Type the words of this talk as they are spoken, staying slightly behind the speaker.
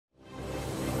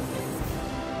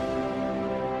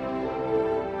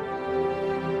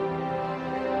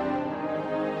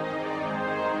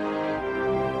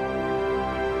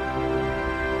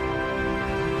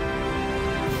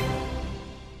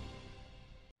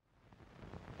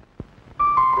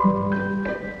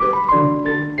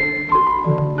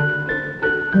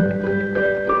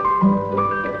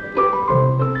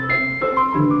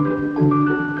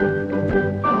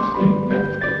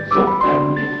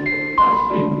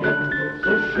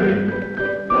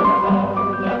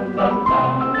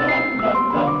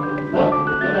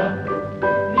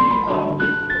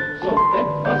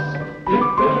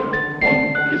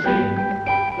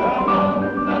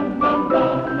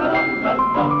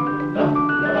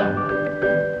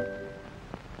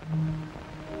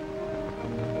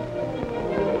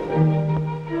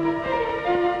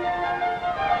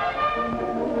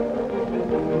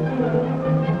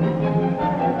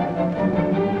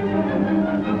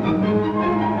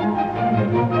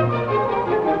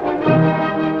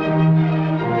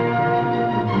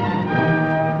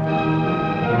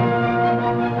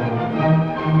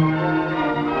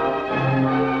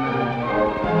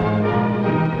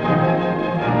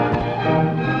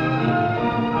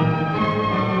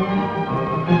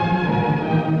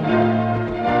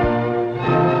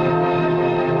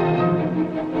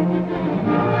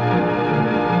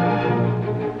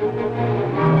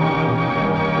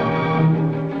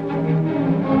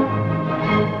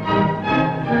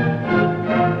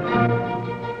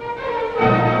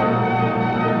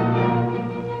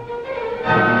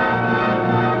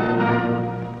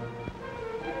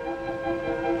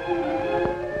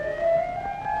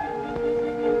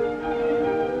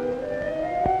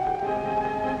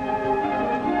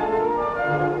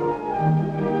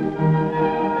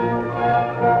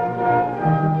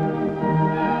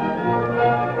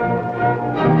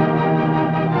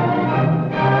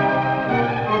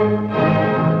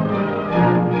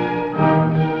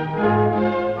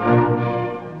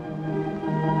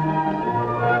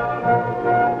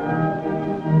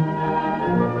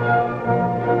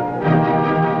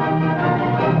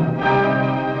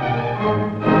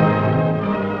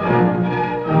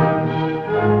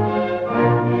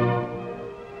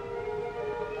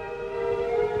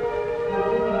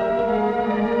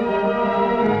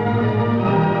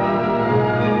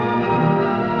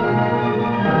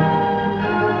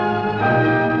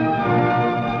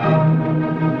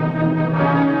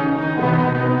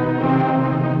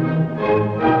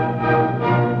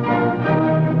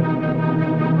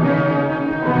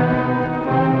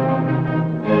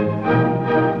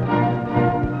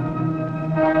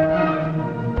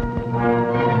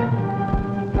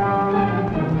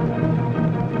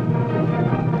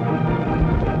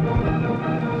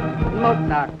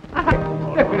Mozart.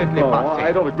 Definitely passing.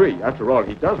 I don't agree. After all,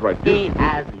 he does write music. He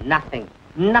has nothing.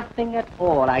 Nothing at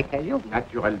all, I tell you.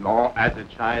 Naturellement, as a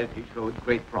child, he showed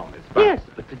great promise. But Yes,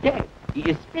 but today, he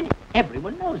is finished.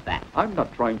 Everyone knows that. I'm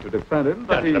not trying to defend him,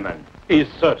 but Gentlemen, he's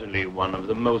certainly one of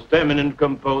the most eminent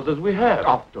composers we have.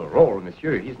 after all,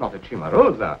 monsieur, he's not a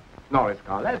Cimarosa, nor a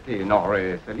Scarlatti, nor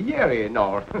a Salieri,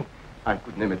 nor... I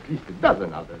could name at least a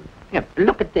dozen others. Yeah,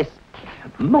 look at this.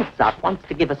 Mozart wants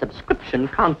to give a subscription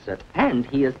concert, and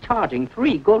he is charging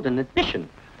 3 gulden admission.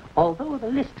 Although the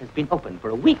list has been open for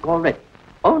a week already,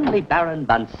 only Baron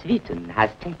von Swieten has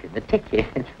taken the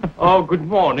ticket. Oh, good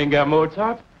morning, Herr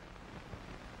Mozart.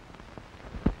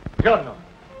 Giorno.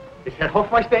 Is Herr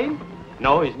Hofmeister in?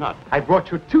 No, he's not. I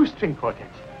brought you 2 string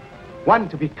quartets. One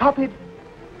to be copied,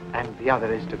 and the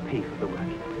other is to pay for the work.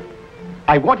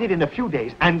 I want it in a few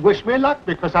days, and wish me luck,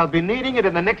 because I'll be needing it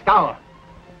in the next hour.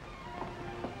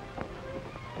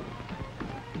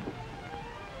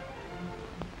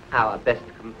 Our best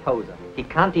composer. He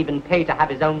can't even pay to have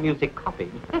his own music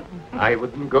copied. I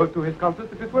wouldn't go to his concert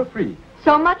if it were free.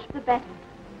 So much the better.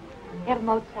 Herr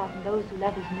Mozart and those who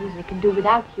love his music can do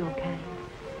without your kind.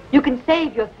 You can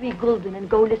save your 3 gulden and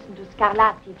go listen to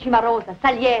Scarlatti, Cimarosa,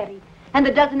 Salieri, and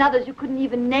the dozen others you couldn't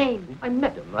even name.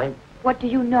 Madam, What do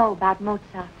you know about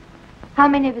Mozart? How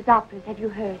many of his operas have you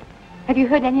heard? Have you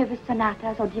heard any of his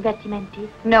sonatas or divertimenti?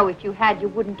 No, if you had, you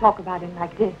wouldn't talk about him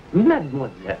like this.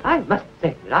 Mademoiselle, I must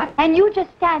say that And you just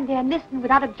stand there and listen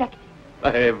without objecting.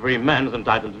 Every man's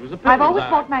entitled to his opinion. I've always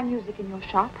bought my music in your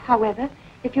shop. However,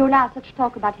 if you allow such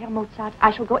talk about Herr Mozart,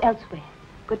 I shall go elsewhere.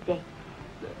 Good day.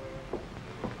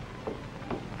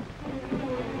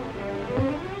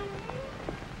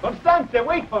 Constanze,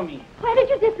 wait for me. Where did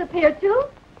you disappear to?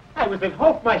 I was at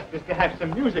Hofmeister's to have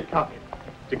some music copied.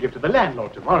 To give to the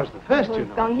landlord. Tomorrow's the first, you know.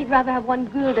 Wolfgang, he'd rather have 1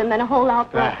 gulden than a whole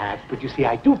opera. Perhaps, but you see,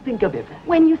 I do think of everything.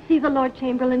 When you see the Lord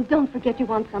Chamberlain, don't forget you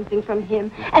want something from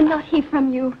him, and not he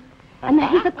from you. And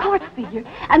that he's a court figure,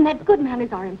 and that good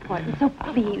manners are important. So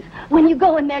please, when you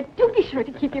go in there, do be sure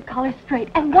to keep your collar straight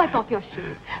and wipe off your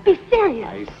shoes. Be serious.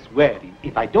 I swear,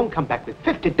 if I don't come back with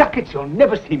 50 ducats, you'll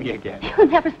never see me again. You'll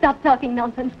never stop talking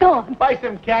nonsense. Go on. Buy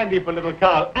some candy for little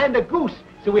Karl and a goose,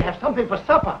 so we have something for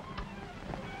supper.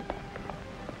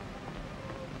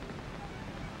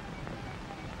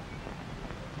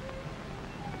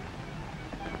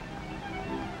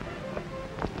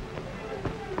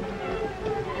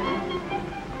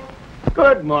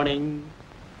 Good morning.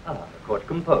 Ah, the court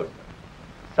composer.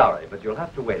 Sorry, but you'll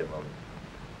have to wait a moment.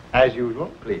 As usual.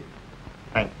 Please.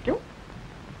 Thank you.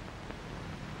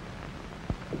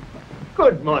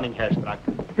 Good morning, Herr Strack.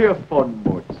 Herr von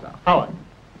Mozart. How are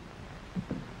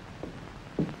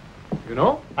you? You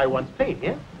know, I once played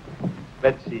here.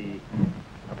 Let's see.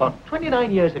 About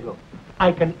 29 years ago.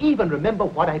 I can even remember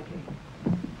what I played.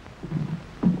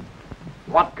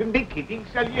 What can be keeping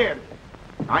Salieri?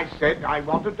 I said I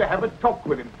wanted to have a talk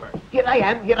with him first. Here I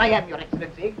am, Your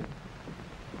Excellency.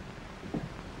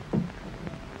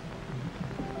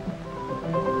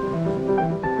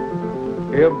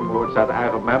 Herr Mozart, I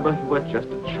remember you were just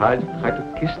a child who tried to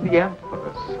kiss the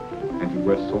Empress. And you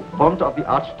were so fond of the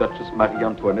Archduchess Marie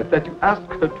Antoinette that you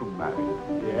asked her to marry.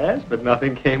 Yes, but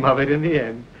nothing came of it in the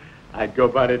end. I'd go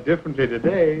about it differently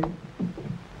today.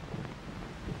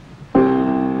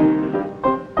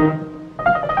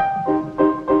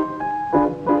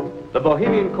 The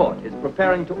Bohemian court is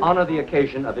preparing to honor the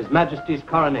occasion of His Majesty's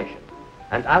coronation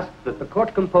and asks that the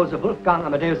court composer Wolfgang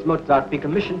Amadeus Mozart be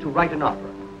commissioned to write an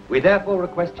opera. We therefore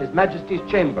request His Majesty's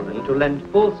Chamberlain to lend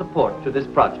full support to this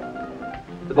project.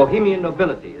 The Bohemian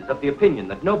nobility is of the opinion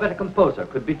that no better composer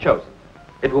could be chosen.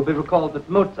 It will be recalled that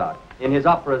Mozart, in his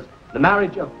operas The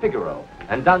Marriage of Figaro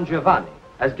and Don Giovanni,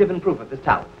 has given proof of his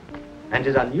talent and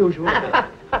his unusual ability.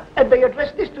 And they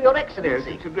address this to Your Excellency.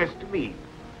 Yes, it's addressed to me.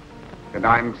 And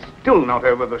I'm still not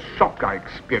over the shock I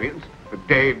experienced the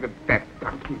day that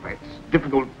it's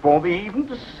difficult for me even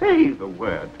to say the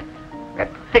word. That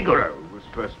Figaro was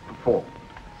first performed.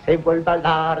 Se vuol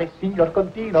ballare, signor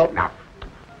Contino. It's enough.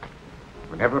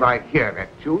 Whenever I hear that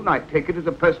tune, I take it as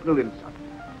a personal insult.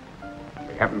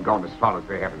 They haven't gone as far as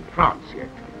they have in France yet,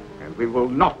 and we will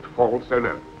not fall so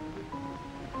low.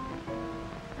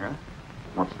 Yeah?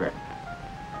 What's that?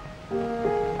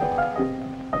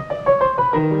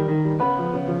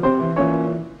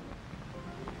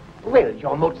 Well,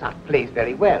 your Mozart plays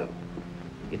very well.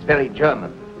 It's very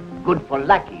German, good for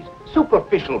lackeys,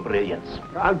 superficial brilliance.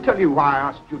 I'll tell you why I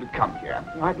asked you to come here.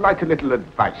 I'd like a little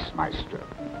advice, Maestro.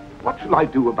 What shall I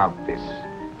do about this?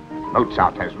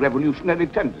 Mozart has revolutionary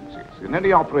tendencies, and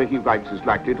any opera he writes is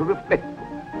likely to reflect them.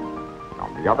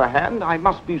 On the other hand, I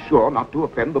must be sure not to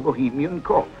offend the Bohemian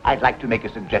court. I'd like to make a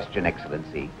suggestion,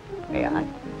 Excellency. May I?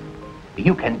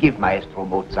 You can give Maestro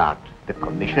Mozart the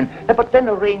commission, but then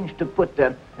arrange to put,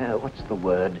 what's the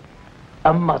word?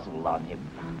 A muzzle on him.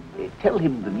 Tell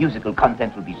him the musical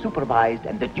content will be supervised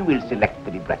and that you will select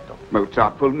the libretto.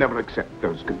 Mozart will never accept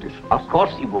those conditions. Of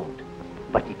course he won't.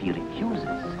 But if he refuses,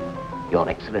 Your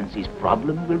Excellency's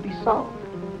problem will be solved.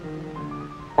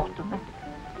 Automatically.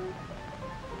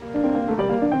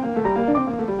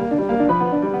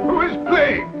 Who is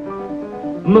playing?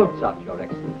 Mozart, Your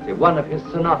Excellency, one of his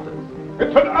sonatas.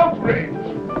 It's an outrage!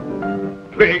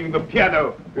 Playing the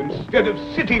piano instead of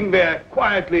sitting there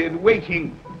quietly and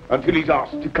waiting until he's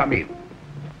asked to come in.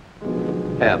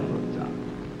 Herr Mozart.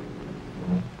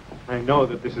 I know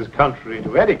that this is contrary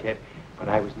to etiquette, but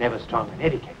I was never strong in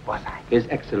etiquette, was I? His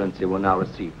Excellency will now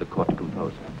receive the court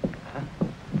composer.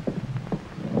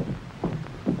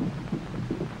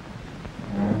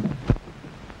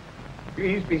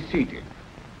 Please be seated.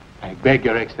 I beg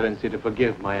Your Excellency to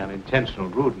forgive my unintentional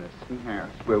rudeness. Yes,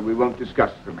 well, we won't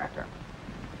discuss the matter.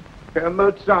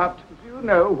 Mozart, do you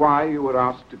know why you were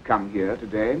asked to come here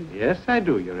today? Yes, I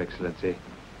do, Your Excellency.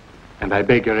 And I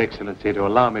beg Your Excellency to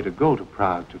allow me to go to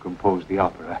Prague to compose the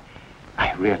opera.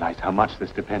 I realize how much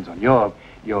this depends on your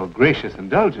gracious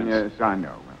indulgence. Yes, I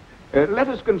know. Let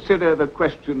us consider the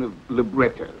question of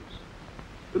librettos.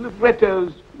 The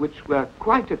librettos which were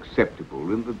quite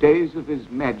acceptable in the days of His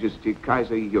Majesty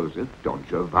Kaiser Joseph, Don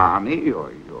Giovanni,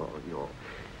 or your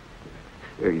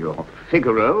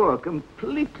Figaro are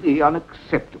completely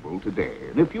unacceptable today.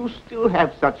 And if you still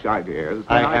have such ideas...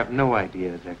 I have no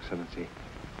ideas, Excellency.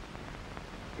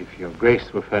 If Your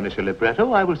Grace will furnish a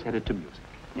libretto, I will set it to music.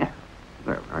 Yeah.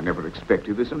 Well, I never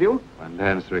expected this of you. One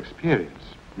learns through experience.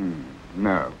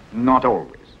 No, not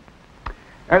always.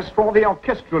 As for the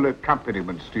orchestral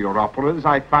accompaniments to your operas,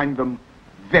 I find them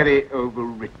very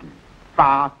overwritten.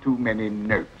 Far too many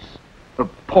notes.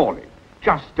 Appalling.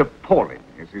 Just appalling,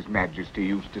 as His Majesty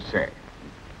used to say.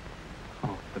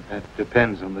 Oh, but that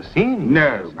depends on the scene.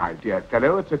 No, my dear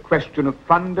fellow, it's a question of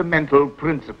fundamental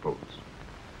principles.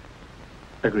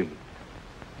 Agreed.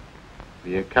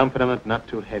 The accompaniment not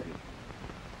too heavy.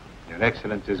 Your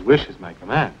Excellency's wish is my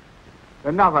command.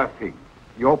 Another thing,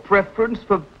 your preference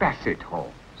for basset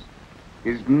horns.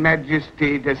 His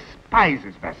Majesty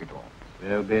despises basset horns.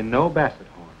 There'll be no basset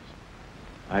horns.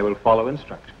 I will follow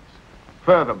instructions.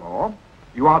 Furthermore,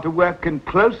 you are to work in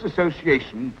close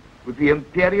association with the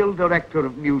Imperial Director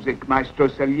of Music, Maestro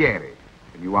Salieri,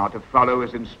 and you are to follow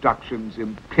his instructions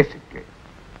implicitly.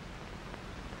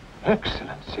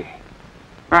 Excellency.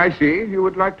 I see you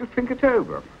would like to think it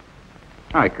over.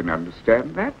 I can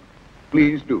understand that.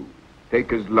 Please do.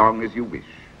 Take as long as you wish.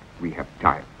 We have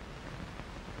time.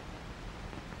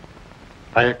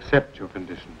 I accept your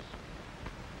conditions.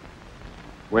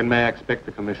 When may I expect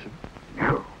the commission?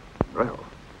 No. Well.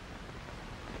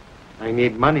 I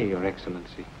need money, Your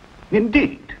Excellency.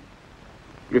 Indeed.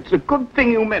 It's a good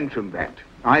thing you mentioned that.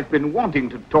 I've been wanting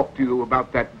to talk to you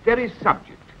about that very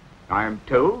subject. I am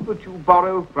told that you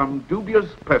borrow from dubious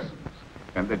persons,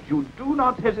 and that you do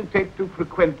not hesitate to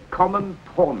frequent common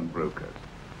pawnbrokers,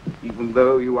 even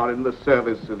though you are in the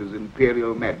service of His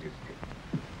Imperial Majesty.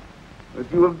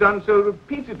 But you have done so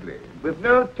repeatedly, with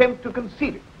no attempt to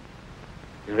conceal it.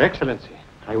 Your Excellency,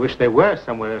 I wish there were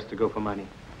somewhere else to go for money.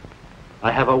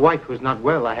 I have a wife who's not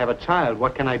well. I have a child.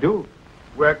 What can I do?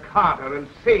 Work harder and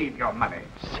save your money.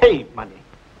 Save money?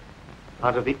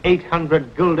 Out of the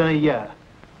 800 gulden a year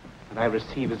that I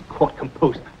receive as court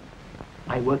composer,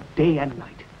 I work day and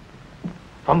night.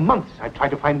 For months, I tried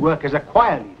to find work as a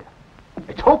choir leader.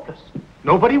 It's hopeless.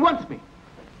 Nobody wants me.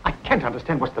 I can't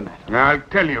understand what's the matter. I'll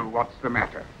tell you what's the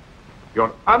matter.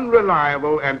 You're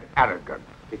unreliable and arrogant.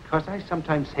 Because I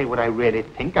sometimes say what I really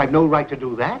think, I've no right to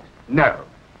do that? No.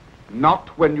 Not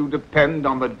when you depend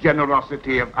on the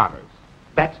generosity of others.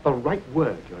 That's the right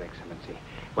word, Your Excellency.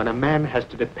 When a man has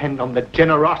to depend on the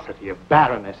generosity of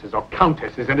baronesses or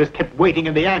countesses and is kept waiting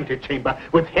in the antechamber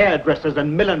with hairdressers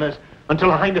and milliners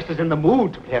until Her Highness is in the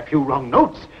mood to play a few wrong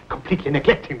notes, completely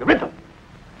neglecting the rhythm.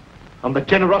 On the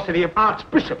generosity of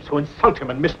archbishops who insult him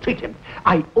and mistreat him.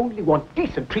 I only want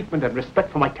decent treatment and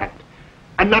respect for my talent.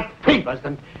 And not favors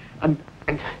and...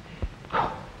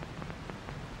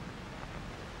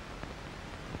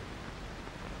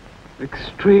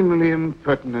 Extremely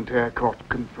impertinent, Herr Court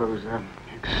Composer.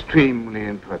 Extremely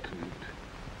impertinent.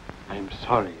 I'm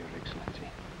sorry, Your Excellency.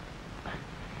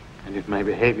 And if my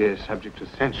behavior is subject to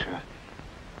censure,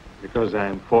 because I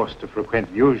am forced to frequent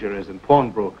usurers and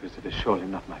pawnbrokers, it is surely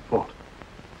not my fault.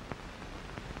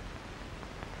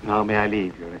 Now may I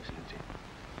leave, Your Excellency?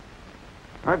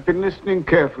 I've been listening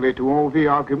carefully to all the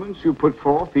arguments you put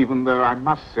forth, even though I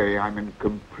must say I'm in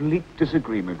complete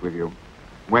disagreement with you.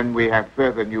 When we have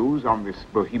further news on this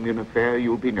Bohemian affair,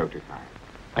 you'll be notified.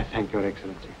 I thank Your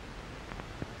Excellency.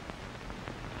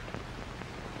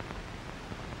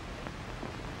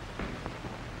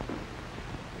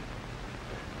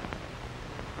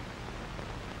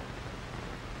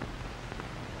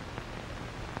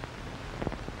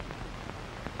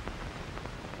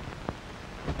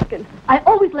 I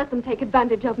always let them take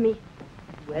advantage of me.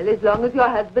 Well, as long as your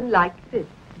husband likes it.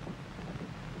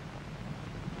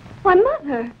 Why,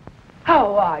 Mother.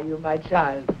 How are you, my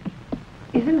child?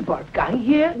 Isn't Wolfgang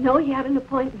here? No, he had an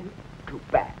appointment. Too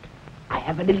bad. I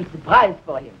have a little surprise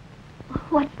for him.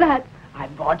 What's that? I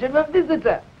brought him a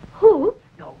visitor. Who?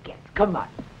 No guess. Come on.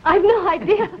 I've no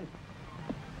idea.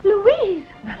 Louise!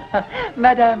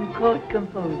 Madame Court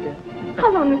Composer.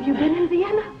 How long have you been in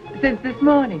Vienna? Since this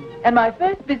morning. And my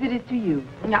first visit is to you.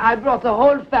 I brought the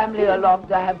whole family along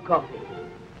to have coffee.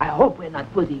 I hope we're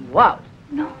not putting you out.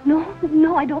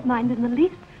 No, I don't mind in the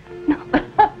least. No.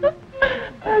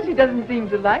 Well, she doesn't seem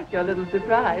to like your little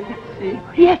surprise, does she?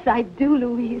 Yes, I do,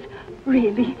 Louise.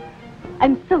 Really.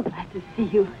 I'm so glad to see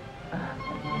you.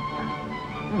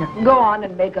 Go on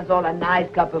and make us all a nice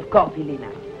cup of coffee,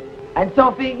 Lina. And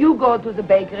Sophie, you go to the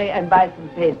bakery and buy some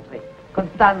pastry.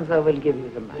 Constanza will give you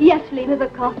the money. Yes, Lena, the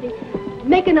coffee.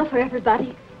 Make enough for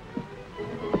everybody.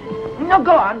 No,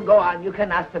 go on. You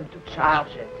can ask them to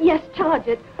charge it. Yes, charge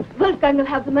it. Wolfgang will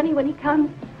have the money when he comes.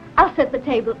 I'll set the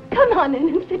table. Come on in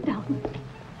and sit down.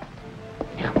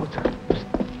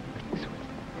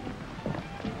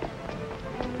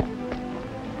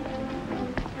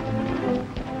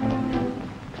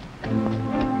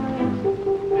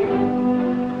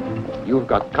 You've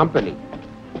got company.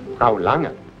 Frau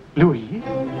Lange. Louise?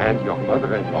 And your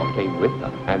mother-in-law came with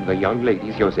her. And the young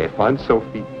ladies, Josefa and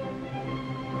Sophie.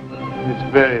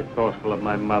 It's very thoughtful of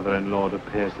my mother-in-law to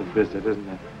pay us a visit, isn't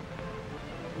it?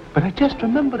 But I just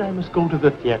remembered I must go to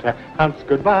the theater. Hans,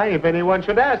 goodbye. If anyone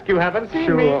should ask, you haven't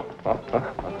seen me.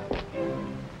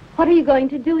 What are you going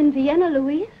to do in Vienna,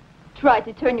 Louise? Try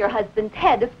to turn your husband's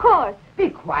head, of course. Be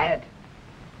quiet.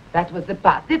 That was the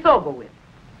past. It's over with.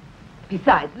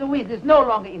 Besides, Louise is no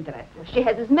longer interested. She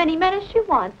has as many men as she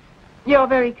wants. You're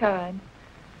very kind.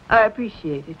 I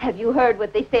appreciate it. Have you heard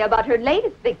what they say about her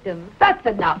latest victim? That's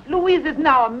enough. Louise is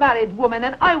now a married woman,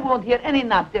 and I won't hear any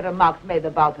nasty remarks made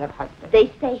about her husband.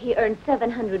 They say he earns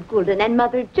 700 gulden, and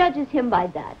Mother judges him by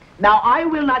that. Now, I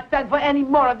will not stand for any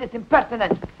more of this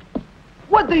impertinence.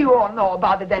 What do you all know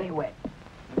about it anyway?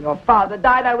 When your father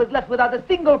died, I was left without a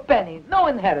single penny, no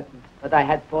inheritance. But I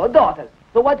had 4 daughters.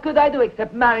 So what could I do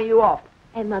except marry you off?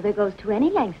 And Mother goes to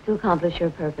any lengths to accomplish her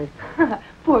purpose.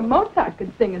 Poor Mozart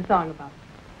could sing a song about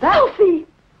it. Sophie!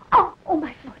 Oh,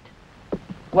 my foot.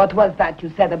 What was that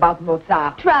you said about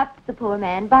Mozart? Trapped, the poor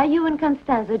man, by you and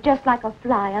Constanza, just like a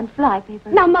fly on flypaper.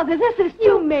 Now, Mother, this is...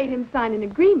 You made him sign an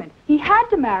agreement. He had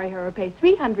to marry her or pay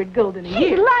 300 gulden a year.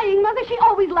 She's lying, Mother. She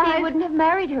always lies. He wouldn't have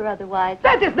married her otherwise.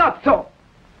 That is not so.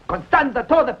 Constanza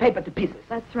tore the paper to pieces.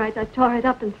 That's right. I tore it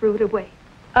up and threw it away.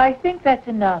 I think that's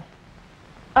enough.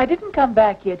 I didn't come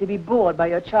back here to be bored by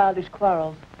your childish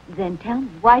quarrels. Then tell me,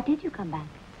 why did you come back?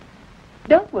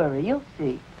 Don't worry, you'll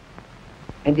see.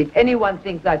 And if anyone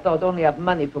thinks I thought only of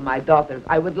money for my daughters,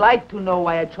 I would like to know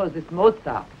why I chose this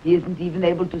Mozart. He isn't even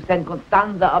able to send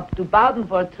Constanza up to Baden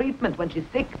for a treatment when she's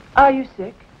sick. Are you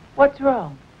sick? What's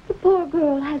wrong? The poor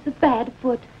girl has a bad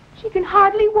foot. She can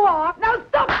hardly walk. Now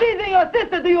stop teasing your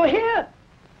sister, do you hear?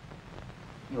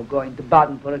 You're going to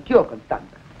Baden for a cure,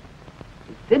 Constanza.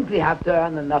 You simply have to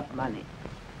earn enough money.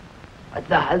 What's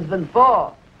a husband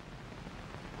for?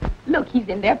 Look, he's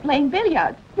in there playing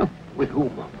billiards. With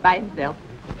whom? By himself.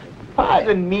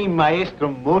 Pardon me,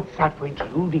 Maestro Mozart, for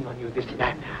intruding on you this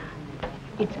manner.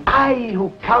 It's I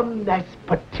who come as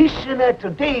petitioner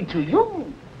today to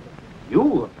you.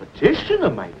 You, a petitioner,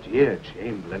 my dear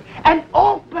Chamberlain. An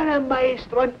opera,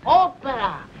 Maestro, an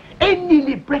opera. Any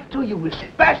libretto you wish,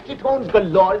 bassitones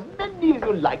galore, as many as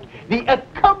you like. The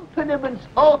accompaniments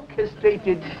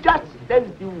orchestrated just as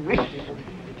you wish.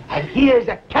 And here's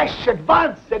a cash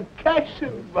advance,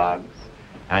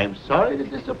 I'm sorry to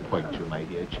disappoint you, my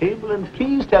dear Chamberlain.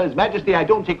 Please tell His Majesty I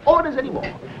don't take orders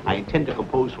anymore. I intend to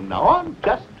compose from now on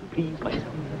just to please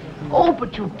myself. Oh,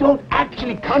 but you don't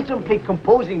actually contemplate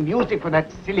composing music for that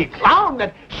silly clown,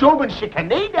 that showman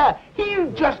Chicaneda.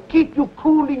 He'll just keep you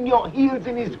cooling your heels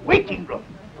in his waiting room.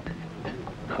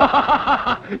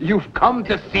 You've come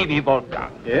to see me,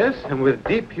 Wolfgang. Yes, and with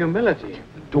deep humility.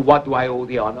 To what do I owe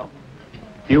the honor?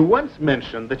 You once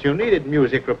mentioned that you needed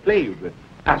music for a play you'd written.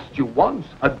 Asked you once,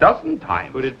 a dozen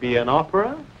times. Could it be an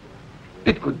opera?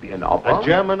 It could be an opera. A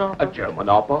German opera? A German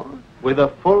opera. With a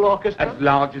full orchestra? As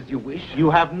large as you wish. You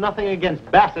have nothing against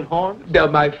basset horns? They're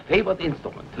my favorite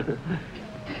instrument.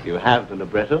 You have the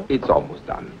libretto? It's almost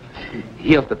done.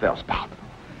 Here's the first part.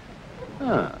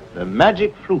 The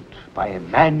Magic Flute by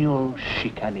Emmanuel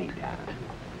Chicaneda.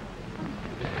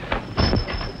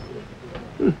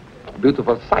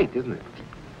 Beautiful sight, isn't it?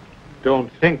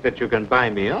 Don't think that you can buy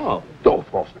me off. No,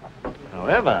 of course not.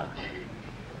 However,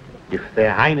 if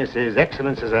their Highnesses,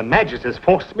 Excellences, and Majesties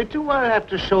force me to, I'll have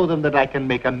to show them that I can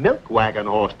make a milk wagon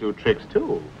horse do tricks,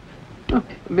 too.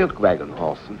 Milk wagon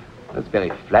horse. That's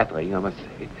very flattering, I must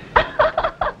say.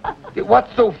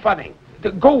 What's so funny?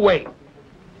 Go away.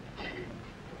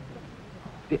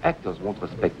 The actors won't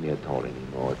respect me at all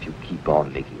anymore if you keep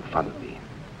on making fun of me.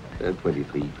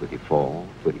 23, 24,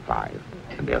 25,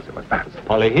 and there's your advance.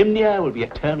 Polyhymnia will be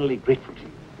eternally grateful to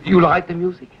you. You'll write the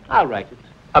music? I'll write it.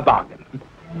 A bargain.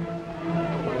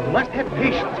 You must have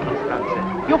patience,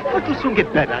 Constanza. Your foot will soon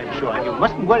get better, I'm sure, and you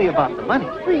mustn't worry about the money.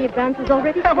 The advance is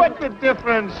already... What's the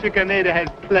difference? Chicaneda has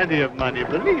plenty of money,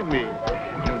 believe me.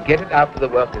 You'll get it after the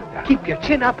work is done. Keep your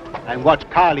chin up and watch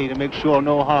Karl to make sure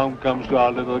no harm comes to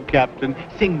our little captain.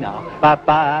 Sing now. Ba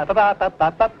ba ba ba ba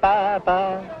ba ba ba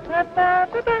ba.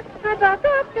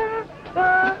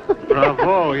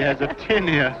 Bravo, he has a tin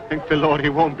here. Thank the Lord he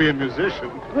won't be a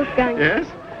musician. Wolfgang. Yes?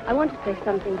 I want to say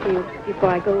something to you before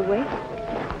I go away.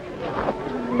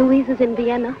 Louise is in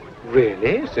Vienna.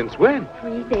 Really? Since when?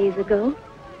 3 days ago.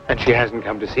 And she hasn't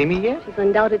come to see me yet? She's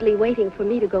undoubtedly waiting for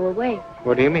me to go away.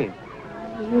 What do you mean?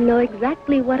 You know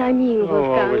exactly what I mean, Wolfgang.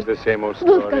 Oh, always the same old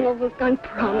story. Wolfgang, oh, Wolfgang,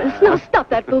 promise. Now, stop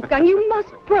that, Wolfgang. You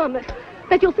must promise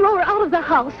that you'll throw her out of the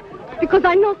house. Because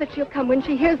I know that she'll come when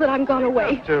she hears that I'm gone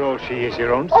away. After all, she is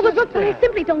your own sister. sister. But I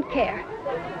simply don't care.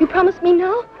 You promise me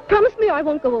now? Promise me or I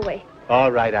won't go away.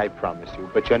 All right, I promise you.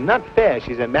 But you're not fair.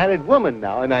 She's a married woman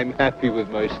now, and I'm happy with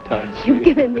my stance. You've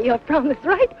given me your promise,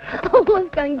 right? Oh,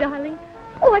 Wolfgang, darling.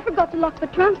 Oh, I forgot to lock the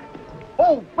trunk.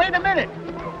 Oh, wait a minute.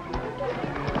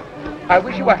 I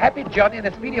wish you a happy journey and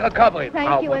a speedy recovery.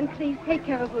 Thank you, and please take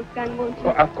care of Wolfgang, won't you?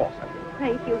 Oh, of course I will.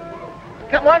 Thank you.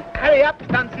 Come on, hurry up,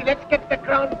 Stancy. Let's get the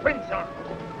crown prince on.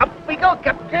 Up we go,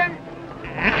 Captain.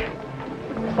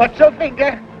 What's your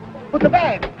finger? Put the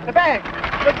bag.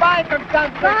 Goodbye,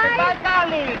 Constanza. Bye. Goodbye,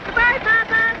 darling. Bye,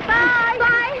 Papa. Bye.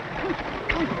 Bye.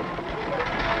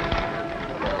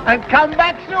 And come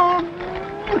back soon.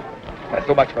 Well,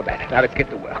 so much for that. Now let's get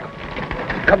to work.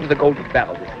 Come to the Golden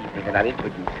Barrel this evening, and I'll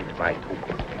introduce you to my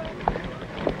troupe.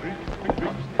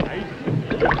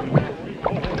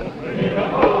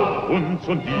 Uns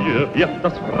und dir wird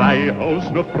das Freihaus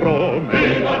nur fromme.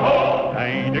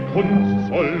 Deine Kunst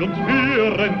soll uns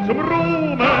führen zum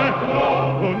Ruhme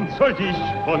und soll dich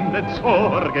von den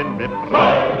Sorgen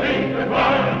befreien.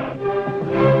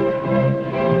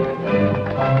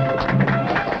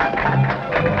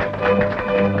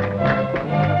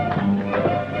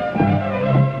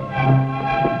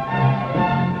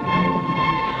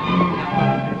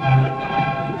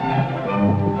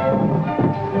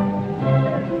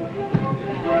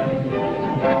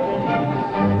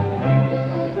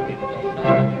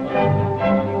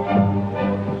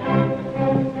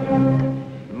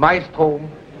 Maestro,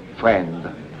 friend,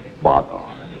 brother.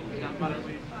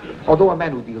 Although a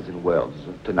man who deals in words,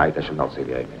 tonight I shall not say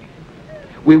very many.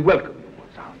 We welcome you,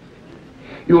 Mozart.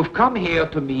 You have come here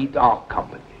to meet our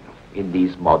company in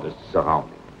these modest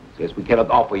surroundings. Yes, we cannot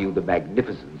offer you the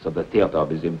magnificence of the theater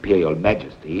of His Imperial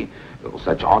Majesty, or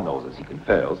such honors as he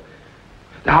confers.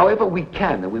 However, we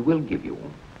can and we will give you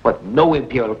what no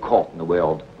imperial court in the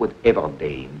world would ever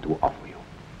deign to offer you.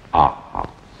 Our hearts.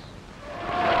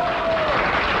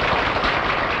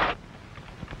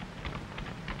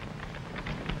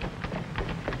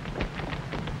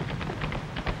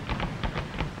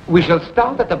 We shall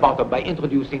start at the bottom by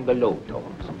introducing the low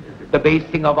tones, the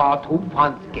basing of our troupe,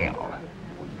 Franz Gerl.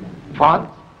 Franz?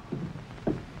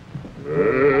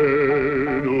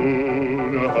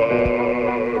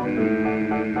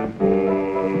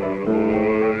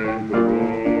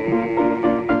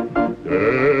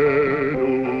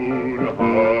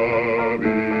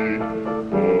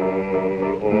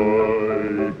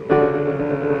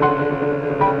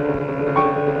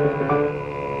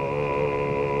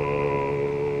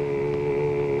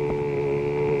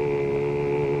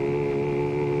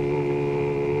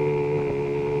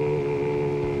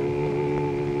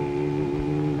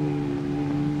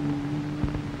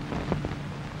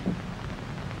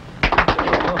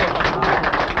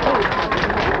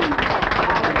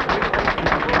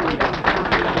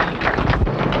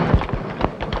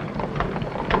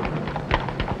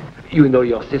 You know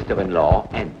your sister-in-law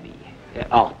and me.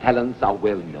 Our talents are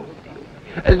well known to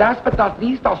you. Last but not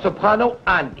least, our soprano,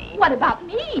 Annie. What about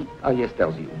me? Oh, yes,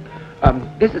 there's you.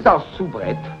 This is our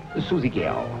soubrette, Susie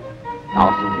Gerl.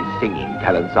 Our singing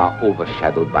talents are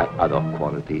overshadowed by other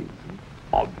qualities.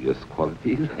 Obvious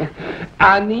qualities.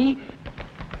 Annie!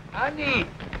 Annie!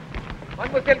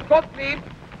 Mademoiselle Gottlieb!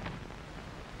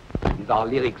 Is our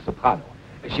lyric soprano.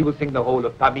 She will sing the role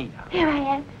of Pamina. Here I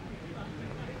am.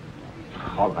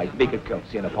 All right, make a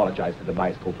courtesy and apologize to the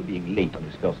maestro for being late on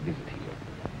his first visit here.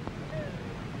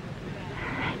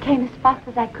 I came as fast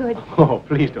as I could. Oh,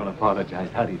 please don't apologize.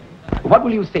 How do you do? What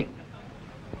will you sing?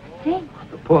 Sing?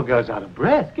 The poor girl's out of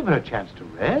breath. Give her a chance to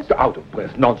rest. Out of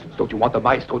breath? Nonsense. Don't you want the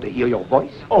maestro to hear your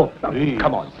voice? Oh, please.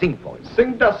 Come on, sing for him.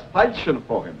 Sing das Veilchen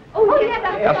for him. Oh,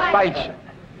 yeah, Das Veilchen.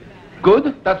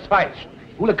 Good? Das Veilchen.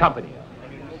 Who'll accompany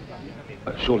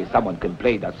her? Surely someone can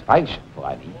play das Veilchen for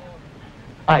Annie.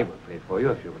 I will play for you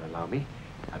if you will allow me.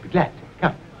 I'll be glad to.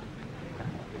 Come.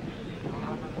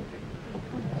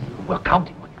 We're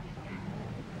counting on you.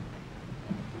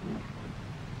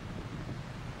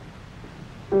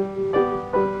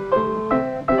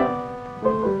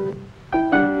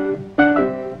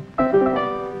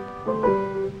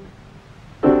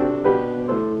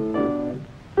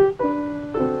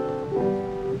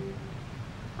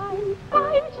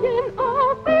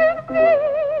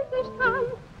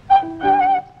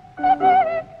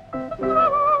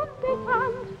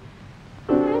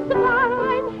 Es war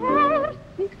ein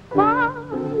herzlich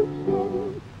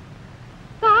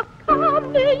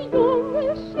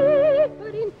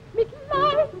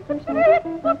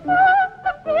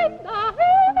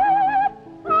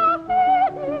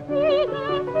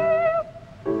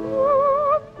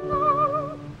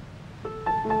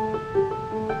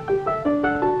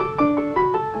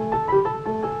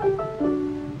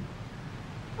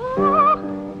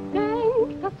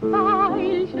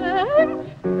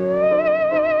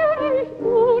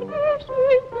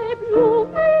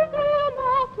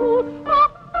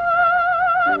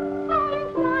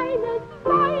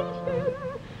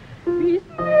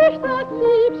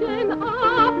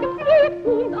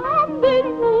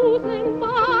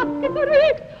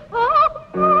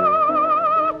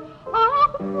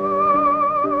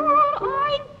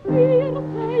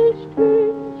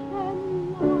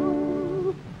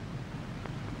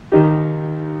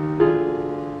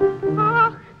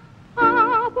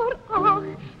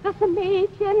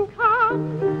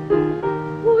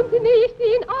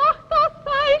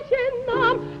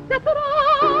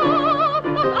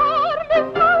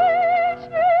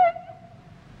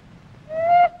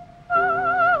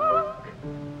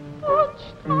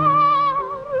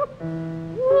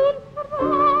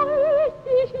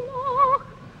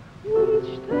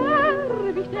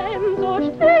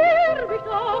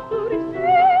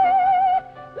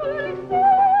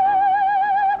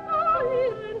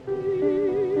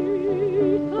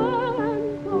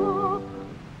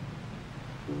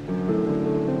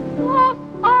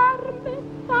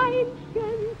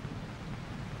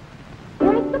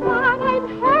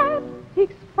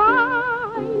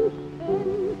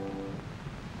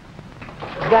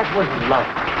That was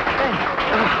lovely.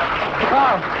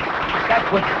 Karl, that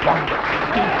was wonderful.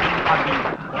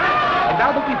 And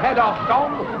now that we've had our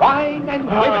song, wine, and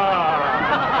women.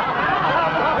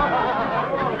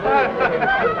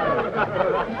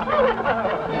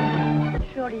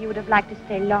 Surely you would have liked to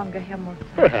stay longer, Herr Mozart.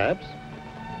 Perhaps.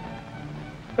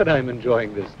 But I'm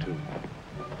enjoying this, too.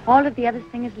 All of the other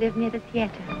singers live near the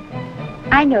theater.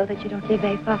 I know that you don't live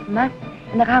very far from us,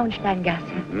 in the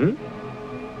Rauensteingasse. Hmm?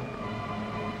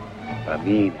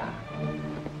 Pamina.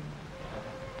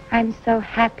 I'm so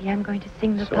happy I'm going to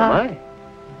sing the So part. am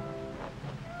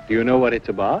I. Do you know what it's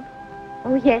about?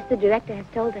 Oh, yes, the director has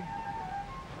told us.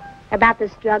 About the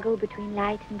struggle between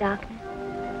light and darkness.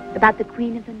 About the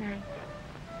Queen of the Night.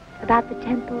 About the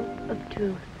Temple of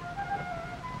Truth.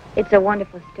 It's a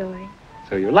wonderful story.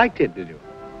 So you liked it, did you?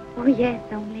 Oh, yes,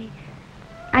 only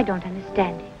I don't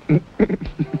understand it.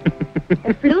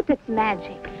 A flute that's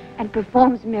magic and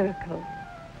performs miracles.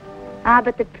 Ah,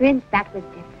 but the prince, that was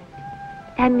different.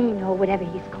 Tamino, or whatever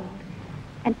he's called.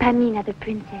 And Pamina, the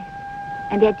princess.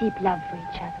 And their deep love for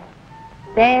each other.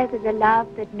 Theirs is a love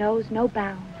that knows no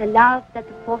bounds. A love that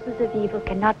the forces of evil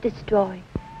cannot destroy.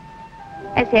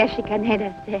 As Herr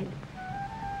Schikaneder said.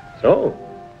 So,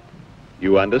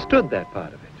 you understood that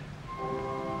part of it.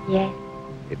 Yes.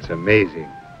 It's amazing.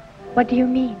 What do you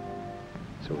mean?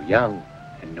 So young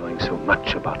and knowing so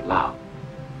much about love.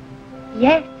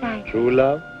 Yes, True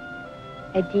love?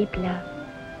 A deep love.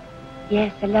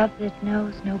 Yes, a love that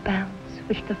knows no bounds,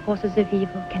 which the forces of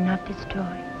evil cannot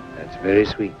destroy. That's very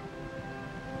sweet.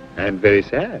 And very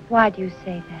sad. Why do you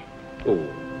say that? Oh.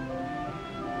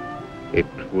 It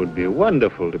would be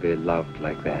wonderful to be loved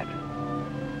like that.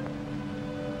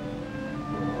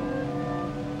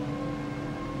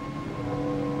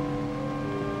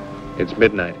 It's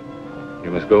midnight. You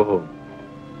must go home.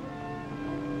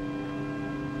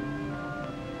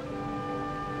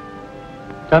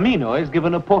 Tamino is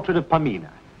given a portrait of Pamina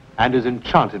and is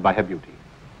enchanted by her beauty.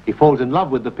 He falls in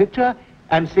love with the picture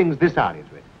and sings this aria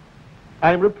to it.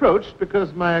 I am reproached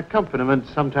because my accompaniment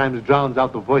sometimes drowns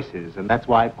out the voices, and that's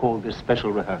why I've called this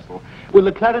special rehearsal. Will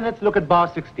the clarinets look at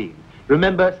bar 16?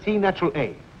 Remember C natural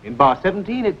A. In bar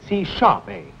 17, it's C sharp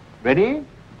A. Ready?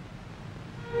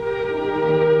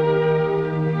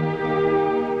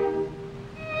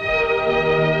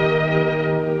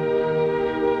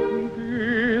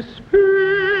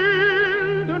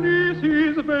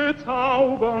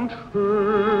 Bezaubernd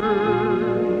schön,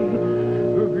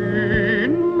 wie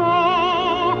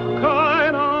noch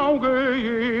kein Auge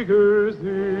je gesehen.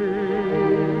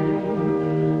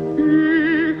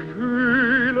 Ich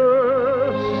fühle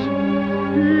es,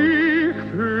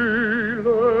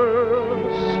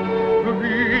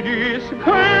 wie dies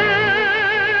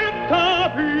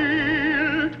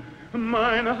Götterbild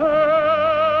mein Herz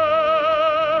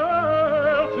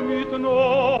mit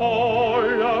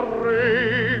neuer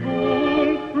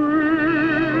Regung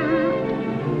füllt.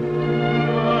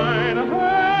 Mein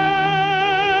Herz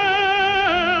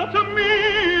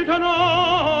mit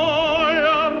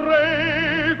neuer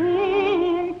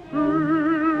Regung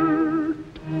füllt.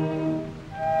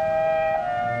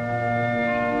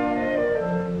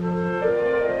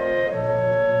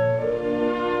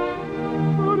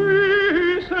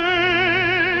 Dies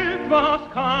etwas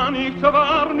kann ich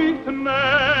zwar nicht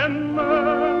nennen,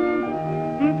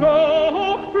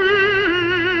 doch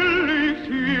fühl ich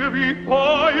hier wie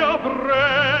Feuer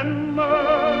brennen.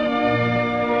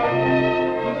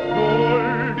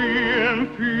 Soll die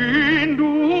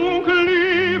Empfindung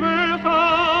Liebe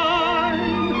sein,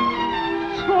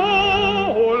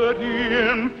 soll die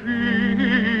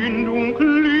Empfindung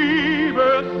Liebe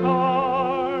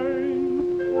sein.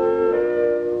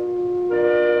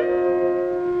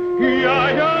 Ja,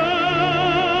 ja,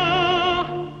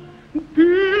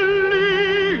 die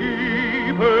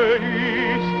Liebe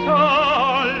ist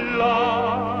allein.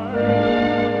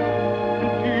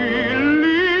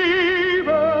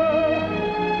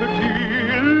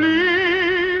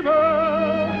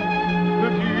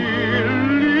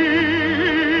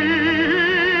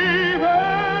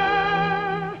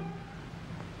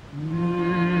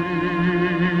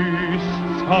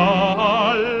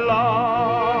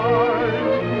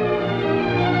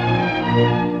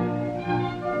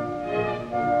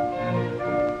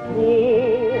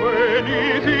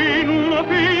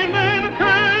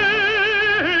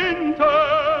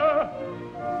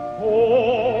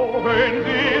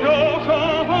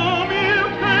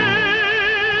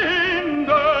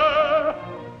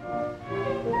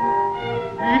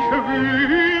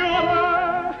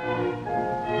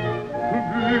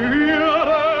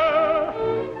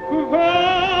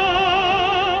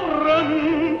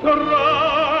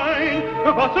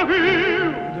 was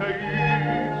wilde ist.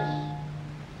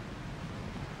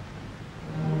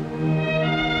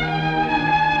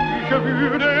 Ich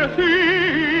würde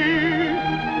sie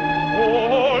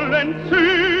voll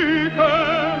entzücken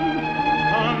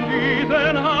an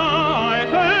diesen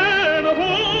heißen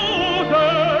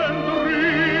Rosen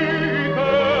drücken.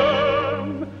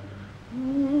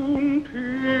 Und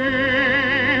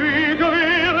ewig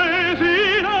wäre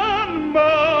sie dann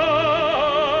mein.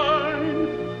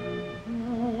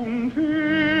 Und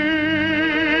ewig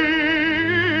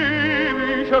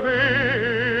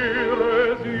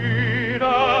wäre sie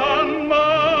dann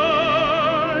mein.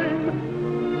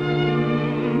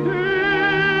 Und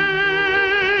ewig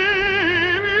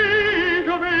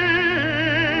wäre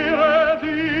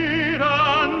sie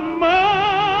dann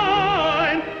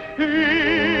mein.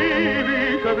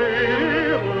 Ewig wäre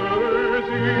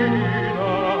sie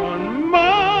dann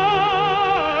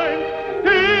mein.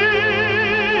 Ewig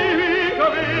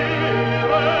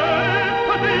wäre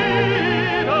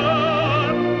sie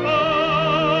dann mein.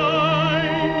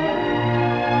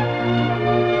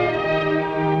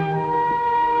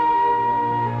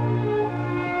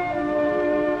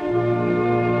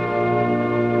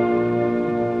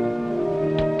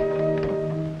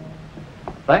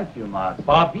 Thank you, Matz.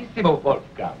 Bravissimo,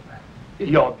 Wolfgang.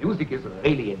 Your music is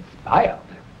really inspired.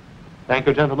 Thank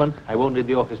you, gentlemen. I won't lead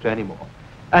the orchestra anymore.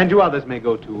 And you others may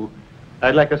go too.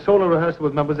 I'd like a solo rehearsal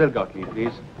with Mademoiselle Gottlieb,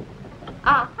 please.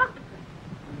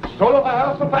 Solo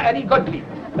rehearsal for Annie Gottlieb.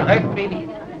 The rest may leave.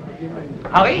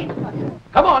 Hurry!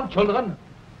 Come on, children.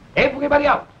 Everybody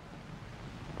out.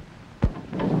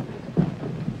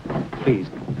 Please.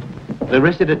 The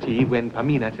recitative when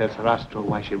Pamina tells Sarastro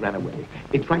why she ran away.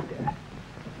 It's right there.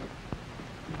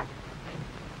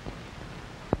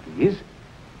 Please.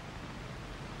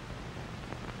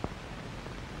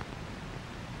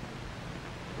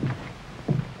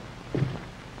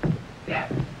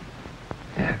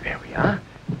 There we are.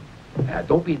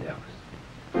 Don't be nervous.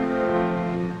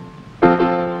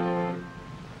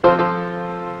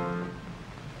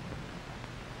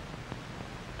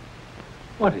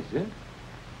 What is it?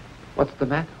 What's the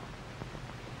matter?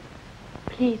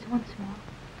 Please, once more.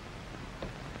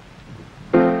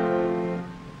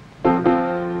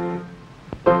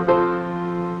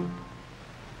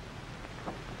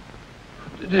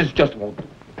 This just won't do.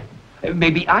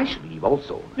 Maybe I should leave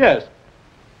also. Yes.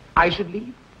 I should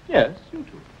leave? Yes, you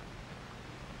too.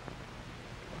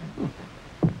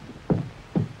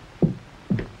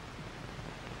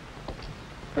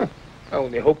 I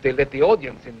only hope they let the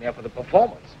audience in there for the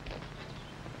performance.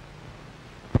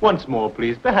 Once more,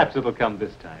 please. Perhaps it'll come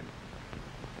this time.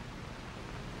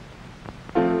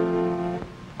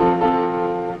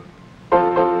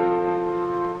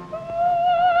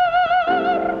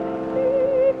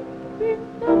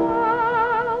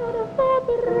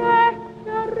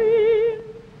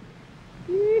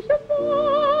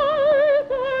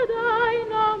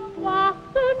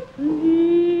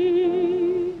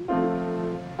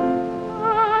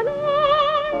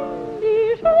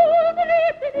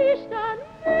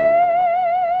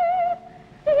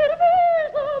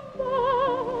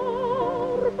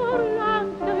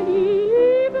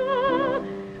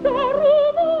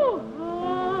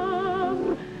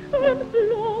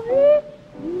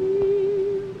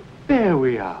 There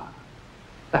we are.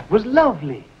 That was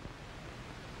lovely.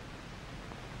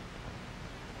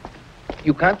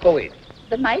 You can't go in.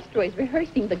 The maestro is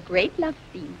rehearsing the great love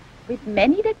scene with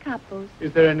many da capos.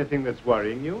 Is there anything that's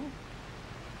worrying you?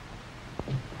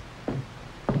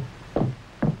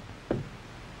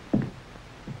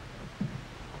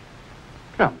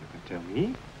 Come, you can tell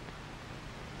me.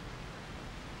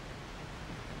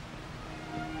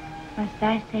 Must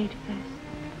I say it first?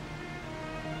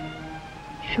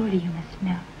 Surely you must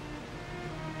know.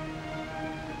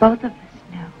 Both of us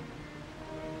know.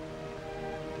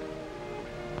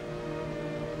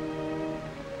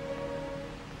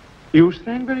 You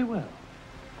sang very well.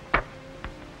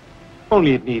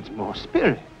 Only it needs more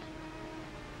spirit.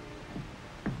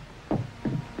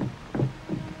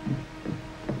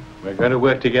 We're going to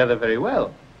work together very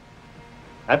well.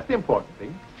 That's the important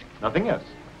thing. Nothing else.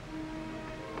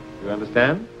 You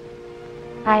understand?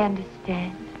 I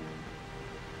understand.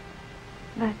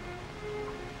 But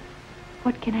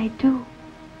what can I do?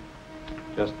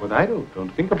 Just what I do. Don't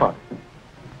think about it.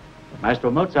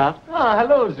 Maestro Mozart? Ah,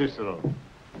 hello, Cicero.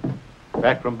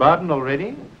 Back from Baden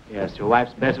already? Yes, your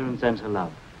wife's better and sends her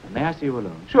love. May I see you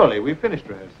alone? Surely, we've finished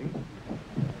rehearsing.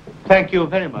 Thank you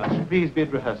very much. Please be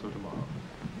at rehearsal tomorrow.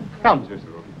 Come,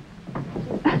 Cicero.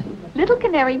 Little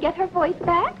Canary, get her voice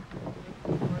back?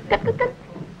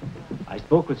 I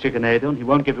spoke with Chicanado and he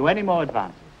won't give you any more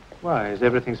advances. Why, is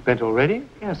everything spent already?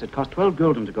 Yes, it cost 12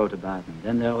 gulden to go to Baden.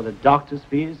 Then there were the doctor's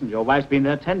fees, and your wife's been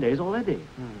there 10 days already.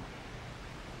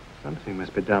 Something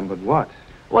must be done, but what?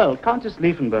 Well, Countess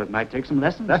Liefenberg might take some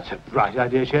lessons. That's a bright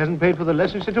idea. She hasn't paid for the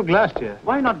lessons she took last year.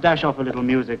 Why not dash off a little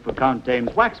music for Count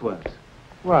Dame's waxworks?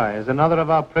 Why, has another of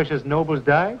our precious nobles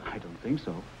died? I don't think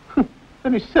so.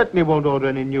 Then he certainly won't order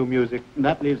any new music.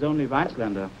 That leaves only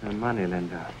Weizländer. A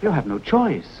moneylender. You have no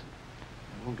choice.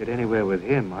 I won't get anywhere with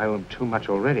him. I owe him too much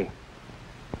already.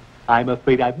 I'm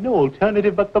afraid I've no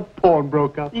alternative but the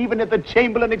pawnbroker, even if the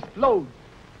Chamberlain explodes.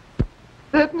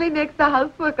 Certainly makes the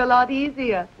housework a lot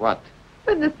easier. What?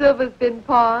 When the silver's been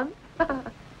pawned.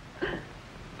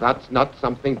 That's not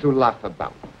something to laugh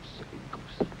about, silly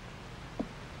goose.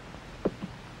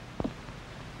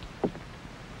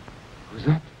 Who's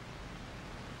that?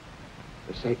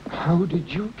 Say, how did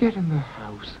you get in the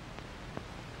house?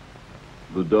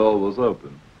 The door was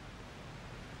open.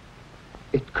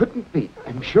 It couldn't be.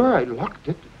 I'm sure I locked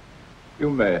it.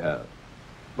 You may have,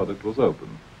 but it was open.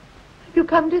 Have you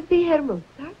come to see Herr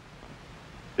Mozart?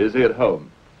 Is he at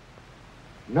home?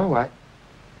 No,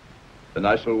 Then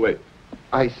I shall wait.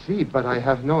 I see, but I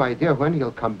have no idea when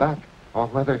he'll come back, or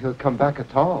whether he'll come back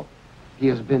at all. He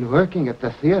has been working at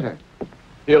the theater.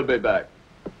 He'll be back.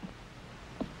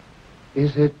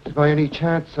 Is it by any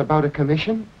chance about a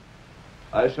commission?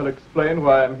 I shall explain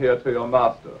why I'm here to your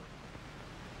master.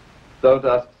 Don't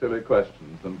ask silly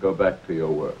questions and go back to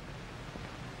your work.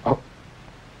 Oh.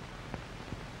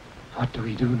 What do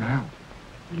we do now?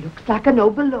 He looks like a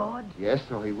noble lord. Yes,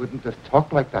 or he wouldn't have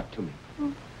talked like that to me.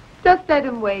 Just let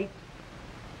him wait.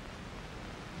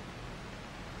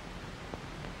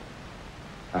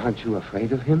 Aren't you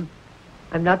afraid of him?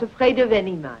 I'm not afraid of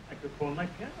any man. I could phone my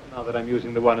piano now that I'm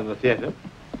using the one in the theater.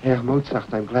 Herr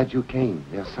Mozart, I'm glad you came.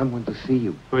 There's someone to see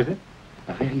you. Who is it?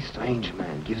 A very strange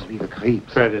man. Gives me the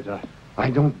creeps. Creditor.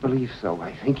 I don't believe so.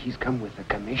 I think he's come with a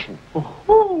commission.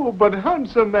 Oh, but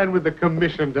handsome man with a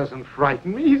commission doesn't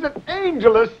frighten me. He's an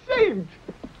angel, a saint.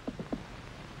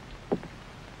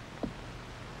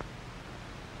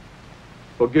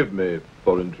 Forgive me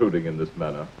for intruding in this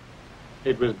manner.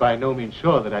 It was by no means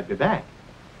sure that I'd be back.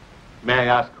 May I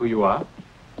ask who you are?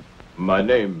 My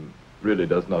name really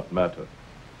does not matter.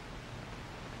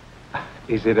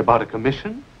 Is it about a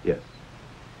commission? Yes.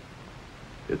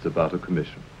 It's about a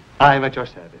commission. I'm at your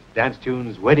service. Dance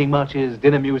tunes, wedding marches,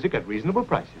 dinner music at reasonable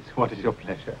prices. What is your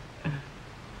pleasure?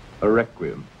 A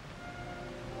requiem.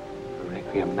 A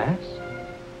requiem mass?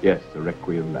 Yes, a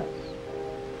requiem mass.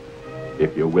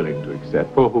 If you're willing to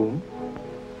accept. For whom?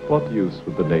 What use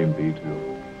would the name be to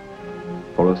you?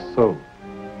 For a soul.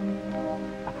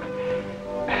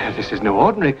 This is no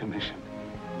ordinary commission.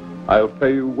 I'll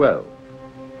pay you well.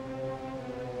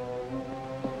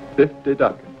 50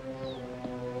 ducats.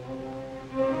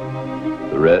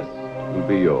 The rest will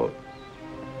be yours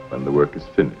when the work is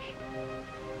finished.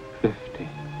 50.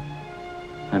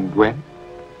 And when?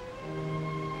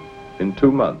 In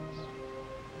 2 months.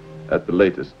 At the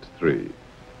latest 3.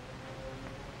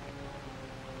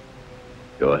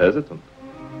 You're hesitant.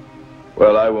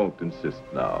 Well, I won't insist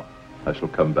now. I shall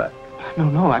come back.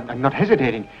 No, I'm not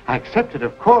hesitating. I accept it,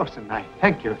 of course, and I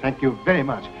thank you very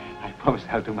much. I promise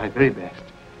I'll do my very best.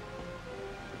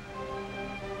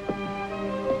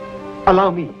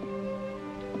 Allow me.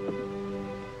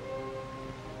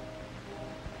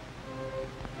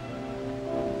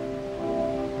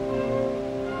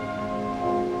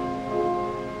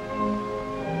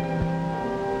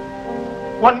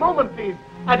 One moment, please.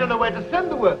 I don't know where to send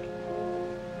the work.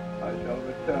 I shall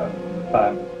return when the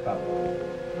time has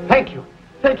come. Thank you.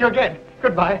 Thank you again.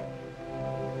 Goodbye.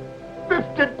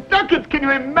 50 ducats, can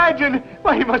you imagine?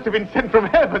 Why, he must have been sent from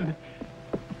heaven.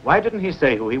 Why didn't he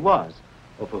say who he was,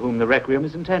 or for whom the requiem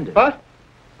is intended? What?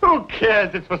 Who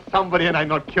cares? It's for somebody and I'm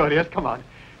not curious. Come on.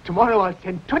 Tomorrow I'll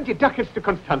send 20 ducats to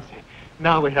Constanze.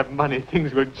 Now we have money,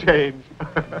 things will change.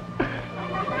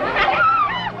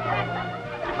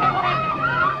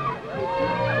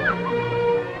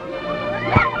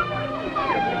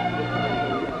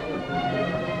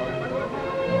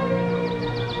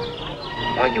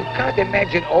 Oh, you can't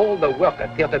imagine all the work a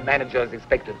theater manager is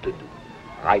expected to do.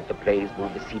 Write the plays,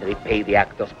 move the scenery, pay the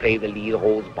actors, play the lead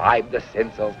roles, bribe the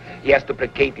censors. He has to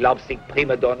placate lovesick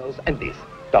prima donnas, and this.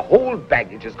 The whole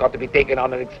baggage has got to be taken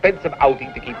on an expensive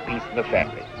outing to keep peace in the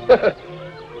family.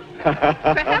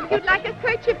 Perhaps you'd like a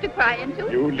kerchief to cry into?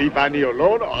 You leave Annie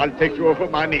alone, or I'll take you over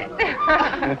money. It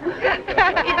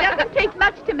doesn't take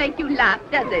much to make you laugh,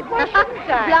 does it?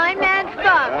 Blind man's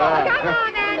buff. Come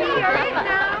on, Annie, you're in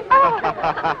now.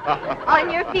 On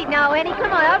your feet now, Annie.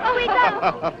 Come on, up we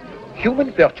go.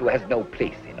 Human virtue has no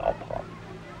place in opera.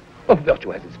 Oh, virtue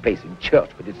has its place in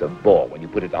church, but it's a bore when you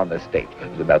put it on the stage.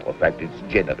 As a matter of fact, it's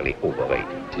generally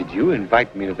overrated. Did you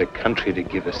invite me to the country to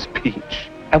give a speech?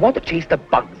 I want to chase the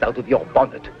bugs out of your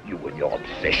bonnet. You and your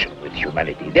obsession with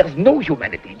humanity. There's no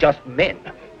humanity, just men.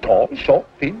 Tall, short,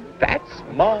 thin, fat,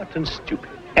 smart, and stupid.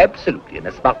 Absolutely, and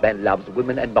a smart man loves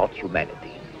women and not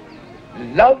humanity.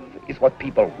 Love is what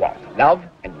people want. Love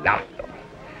and laughter.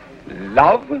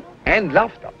 Love and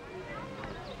laughter.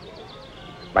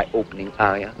 My opening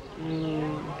aria?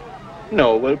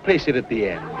 No, we'll place it at the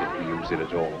end if we use it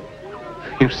at all.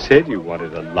 You said you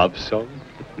wanted a love song.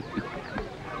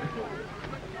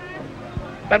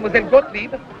 Mademoiselle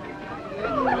Gottlieb?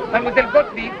 Mademoiselle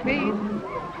Gottlieb, please.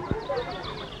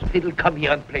 Fiddle, come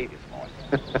here and play this morning.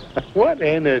 What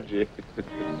energy.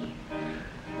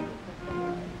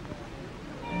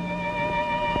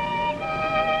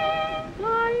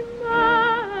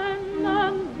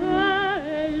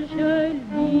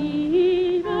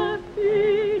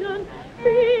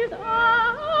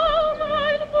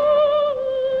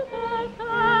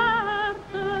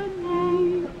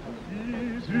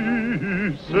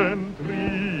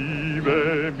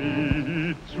 Triebe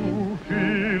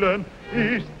mitzufühlen,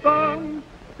 ist dann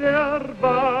der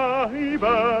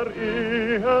Weiber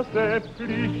erste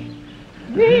Pflicht.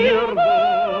 Wir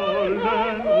wollen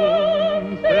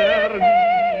uns der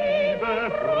Liebe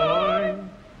freuen,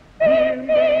 wir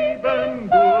leben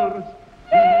durch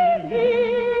die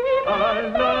Liebe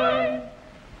allein,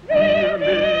 wir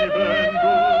leben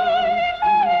durch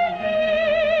die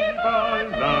Liebe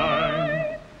allein.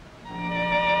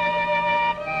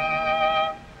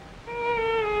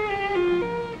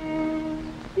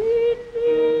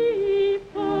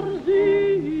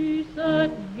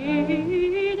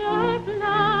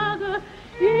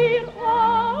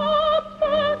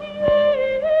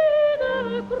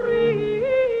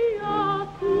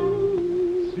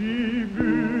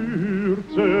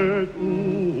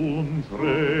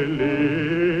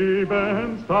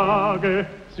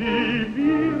 Sie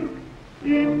wirkt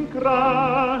im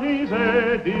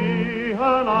Kreise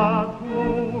der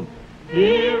Natur,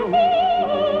 ihr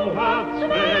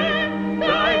Hoheitsweg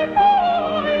zeigt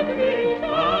deutlich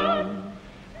an,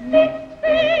 nicht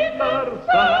wieder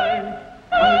sein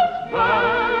als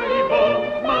Weib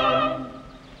und Mann,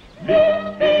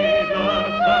 nicht wieder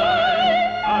sein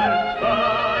als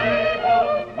Weib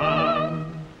und Mann.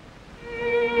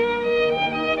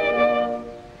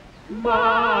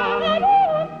 Mann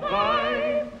und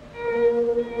Weib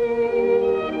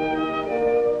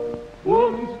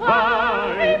und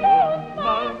Weib und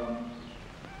Mann,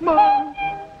 Mann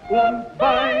und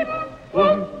Weib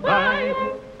und Weib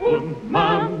und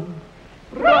Mann,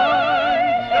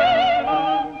 reichen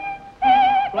an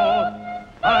die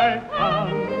Gottheit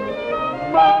an.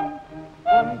 Mann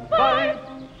und Weib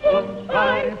und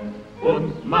Weib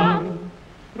und Mann,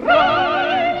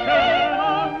 reichen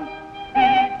an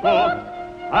die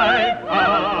Gottheit an.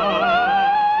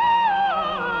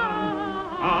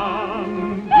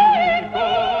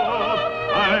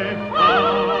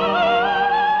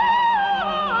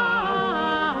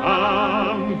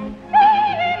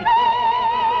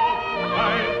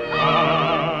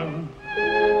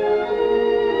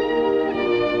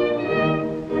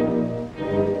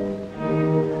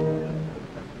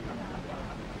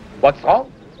 What's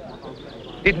wrong?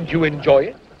 Didn't you enjoy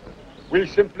it? We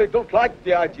simply don't like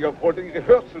the idea of holding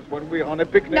rehearsals when we're on a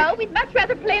picnic. No, we'd much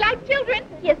rather play like children.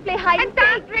 Yes, play hide and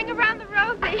dance, ring around the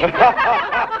rosy.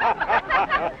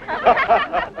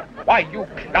 Why, you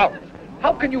clowns!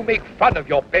 How can you make fun of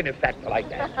your benefactor like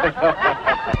that?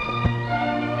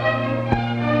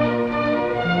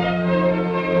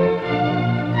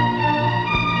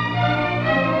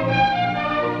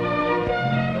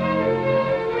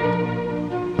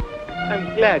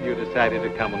 I'm glad you decided to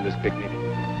come on this picnic.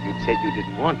 You said you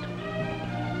didn't want to.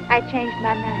 I changed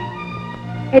my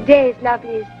mind. A day as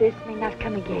lovely as this may not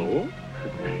come again.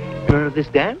 Oh? You heard of this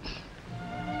dance?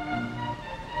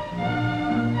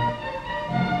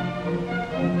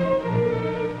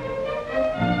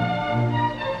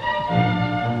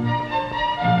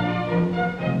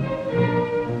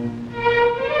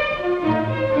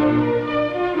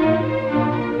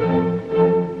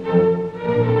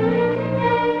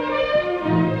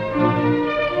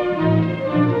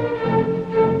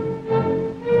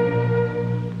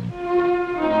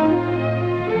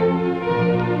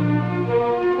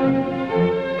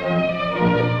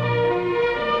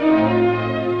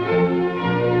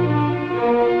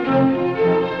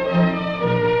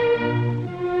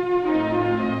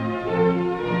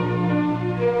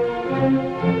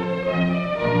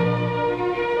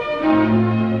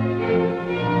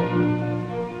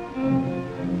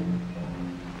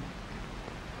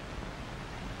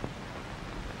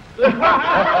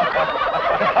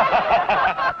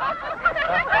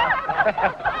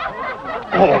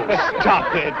 Oh,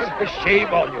 stop it.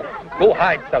 Shame on you. Go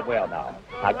hide somewhere now.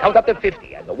 I'll count up to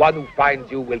 50, and the one who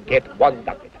finds you will get 1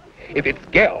 ducat. If it's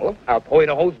girl, I'll throw in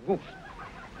a whole goose.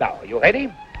 Now, are you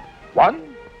ready?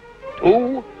 1,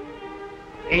 2,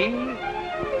 3,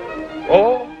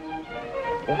 4.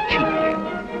 Oh, cheat again.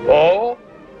 4,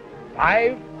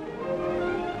 5.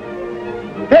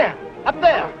 There, up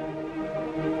there.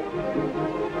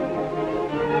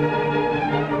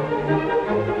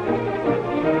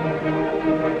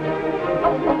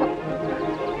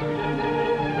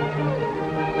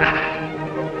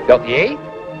 Ah, 38,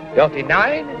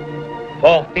 39,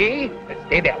 40.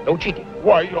 Stay there, no cheating.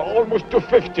 Why, you're almost to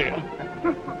 50.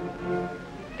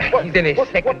 He's in his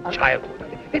second childhood.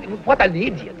 What an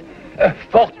idiot.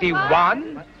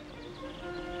 41.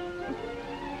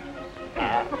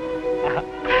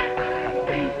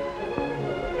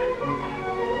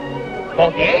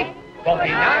 48,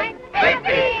 49,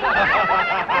 50.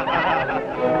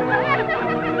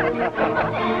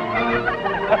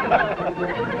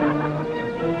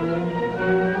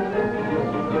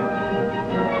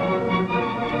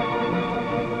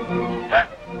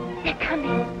 They're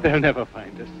coming. They'll never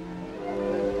find us.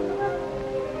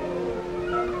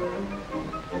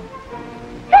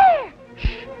 There!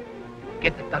 Shh.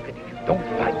 Get the ducat if you don't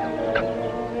find them. Come.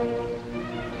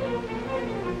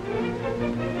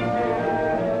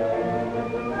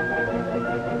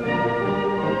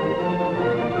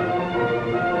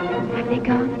 Have they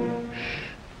gone? Shh.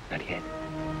 Not yet.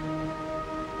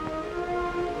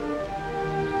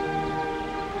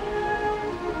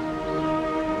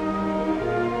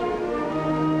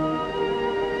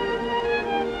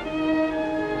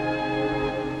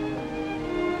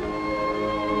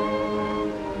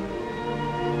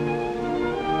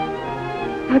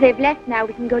 Oh, they've left now.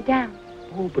 We can go down.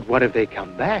 Oh, but what if they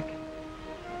come back?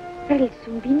 But it'll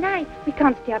soon be night. We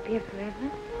can't stay up here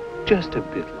forever. Just a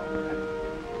bit longer.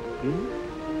 Hmm?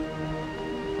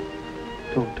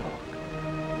 Don't talk.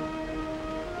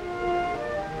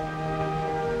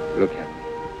 Look at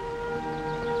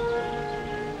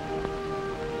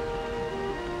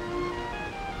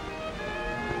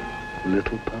me.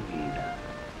 Little Pamina.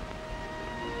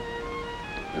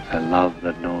 With a love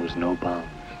that knows no bounds.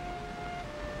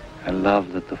 A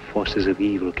love that the forces of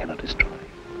evil cannot destroy.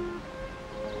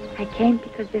 I came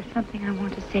because there's something I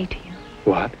want to say to you.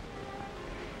 What?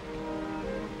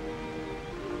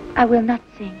 I will not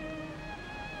sing.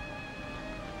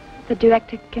 The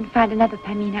director can find another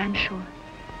Pamina, I'm sure.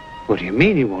 What do you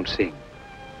mean you won't sing?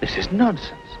 This is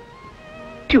nonsense.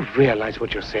 Do you realize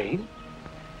what you're saying?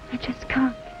 I just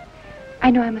can't.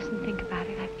 I know I mustn't think about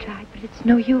it. I've tried, but it's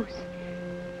no use.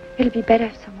 It'll be better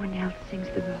if someone else sings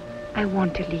the role. I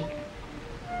want to leave.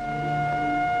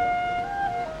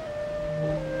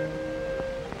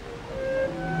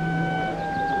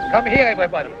 Come here,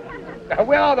 everybody. Now,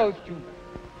 where are those two?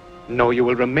 No, you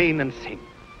will remain and sing.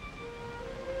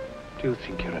 Do you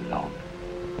think you're alone?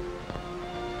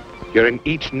 You're in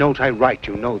each note I write,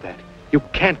 you know that. You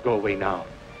can't go away now.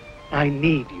 I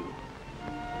need you.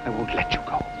 I won't let you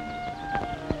go.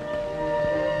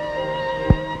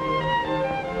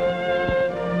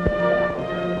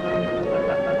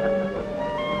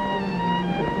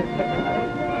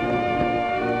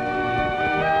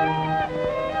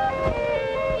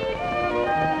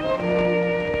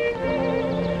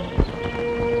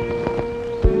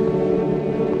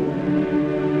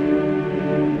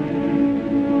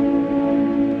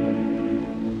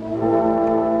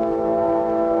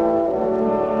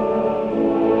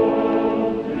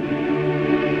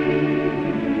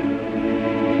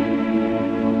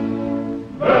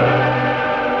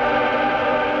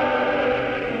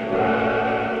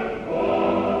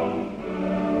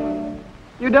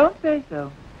 You don't say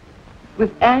so.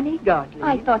 With Annie Godley.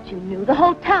 I thought you knew. The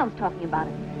whole town's talking about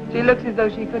it. She looks as though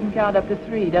she couldn't count up to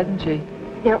 3, doesn't she?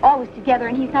 They're always together,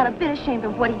 and he's not a bit ashamed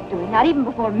of what he's doing, not even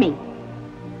before me.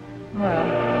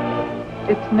 Well,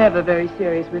 it's never very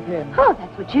serious with him. Oh,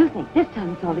 that's what you think. This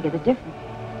time it's altogether different.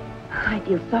 I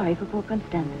feel sorry for poor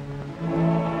Constanza.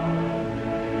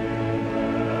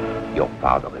 Your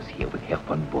father is here with Herr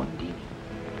von Bondini.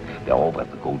 They're over at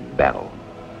the Golden Barrel.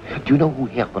 Do you know who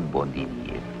Herr von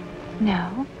Bondini is?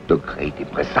 No. The great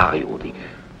impresario,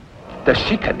 the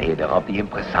chicanator of the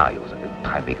impresarios.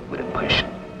 Try to make a good impression.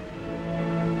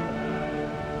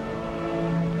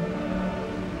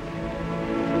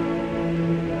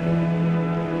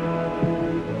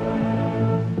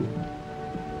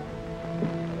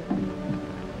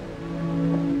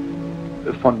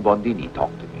 Von Bondini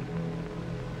talked to me.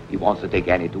 He wants to take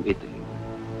Annie to Italy.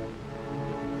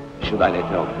 Should I let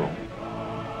her go?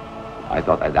 I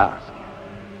thought I'd ask.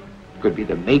 Could be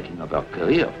the making of her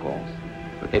career, of course.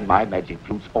 But then my magic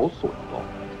flute's also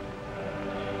important.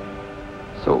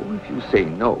 So if you say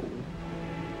no...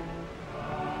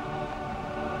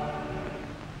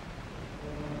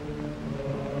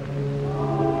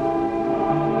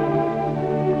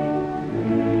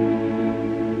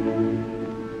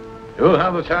 You'll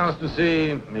have a chance to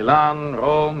see Milan,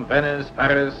 Rome, Venice,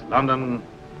 Paris, London.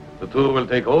 The tour will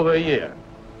take over a year.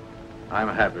 I'm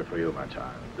happy for you, my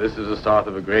child. This is the start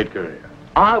of a great career.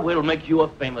 I will make you a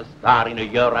famous star in a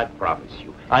year, I promise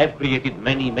you. I have created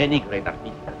many, many great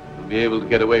artists. You'll be able to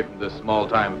get away from this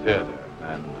small-time theater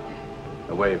and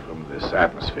away from this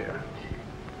atmosphere.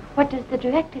 What does the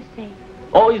director say?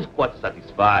 Oh, he's quite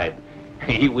satisfied.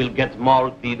 He will get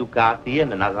molti ducati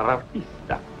and another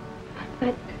artista.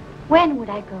 But when would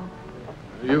I go?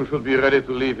 You should be ready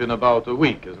to leave in about a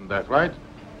week, isn't that right?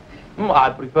 I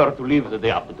prefer to leave the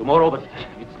day after tomorrow, but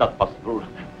it's not possible.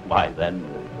 Why then?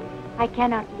 I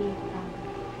cannot leave,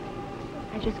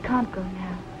 Father. I just can't go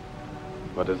now.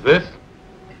 What is this?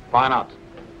 Why not?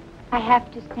 I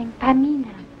have to sing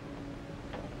Pamina.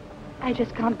 I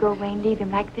just can't go away and leave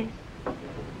him like this.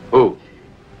 Who?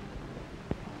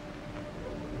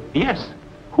 Yes.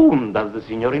 Whom does the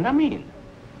signorina mean?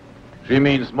 She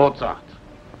means Mozart.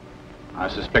 I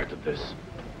suspected this.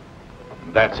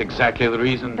 And that's exactly the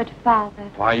reason... But, Father...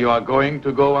 why you are going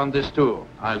to go on this tour.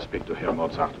 I'll speak to Herr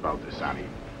Mozart about this, Annie.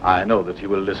 I know that he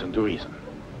will listen to reason.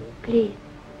 Please.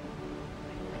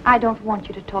 I don't want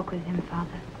you to talk with him,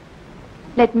 Father.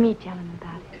 Let me tell him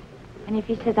about it. And if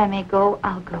he says I may go,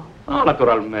 I'll go. Oh,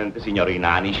 naturalmente, signorina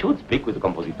Annie should speak with the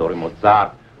compositore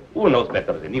Mozart. Who knows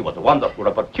better than he what a wonderful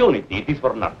opportunity it is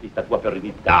for an artist to appear in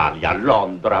Italia,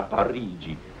 Londra,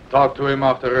 Parigi. Talk to him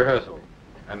after rehearsal.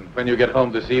 And when you get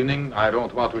home this evening, I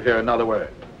don't want to hear another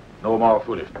word. No more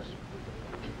foolishness.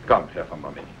 Come, Herr von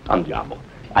Bombini. Andiamo.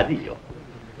 Addio.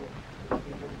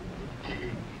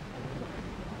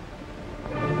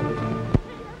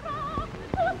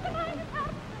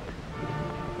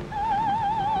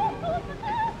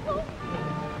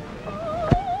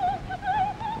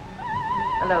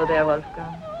 Hello there,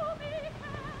 Wolfgang.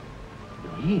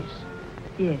 Louise?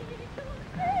 Yes.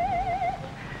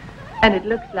 And it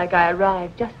looks like I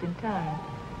arrived just in time.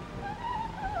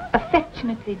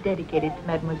 Affectionately dedicated to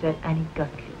Mademoiselle Annie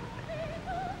Gottlieb.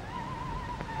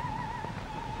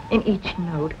 In each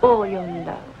note, all your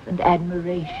love and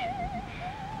admiration.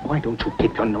 Why don't you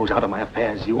keep your nose out of my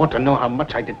affairs? You want to know how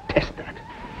much I detest that.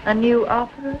 A new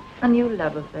opera, a new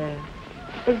love affair.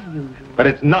 As usual. But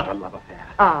it's not a love affair.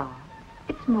 Ah,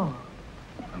 it's more.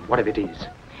 And what if it is?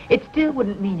 It still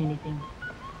wouldn't mean anything.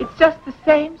 It's just the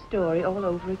same story all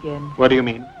over again. What do you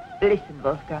mean? Listen,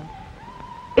 Wolfgang.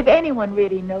 If anyone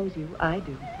really knows you, I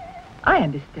do. I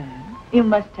understand. You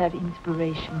must have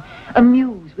inspiration, a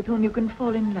muse with whom you can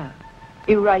fall in love.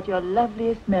 You write your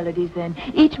loveliest melodies then,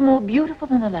 each more beautiful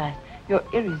than the last. You're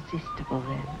irresistible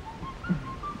then.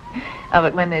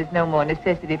 But when there's no more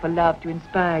necessity for love to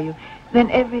inspire you,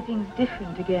 then everything's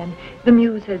different again. The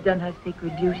muse has done her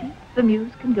sacred duty. The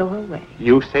muse can go her way.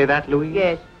 You say that, Louise?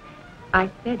 Yes, I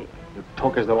said it. You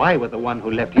talk as though I were the one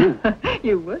who left you.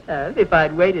 You would have, if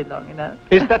I'd waited long enough.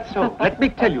 Is that so? Let me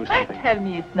tell you something. Tell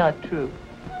me it's not true.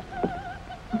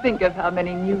 Think of how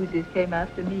many muses came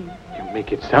after me. You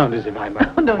make it sound as if I'm a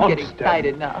Don't monster. get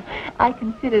excited now. I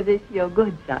consider this your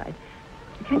good side.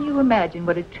 Can you imagine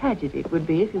what a tragedy it would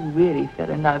be if you really fell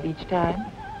in love each time?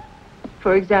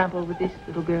 For example, with this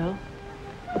little girl.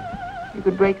 You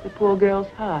could break the poor girl's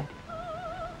heart.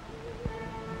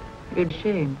 Good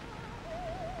shame.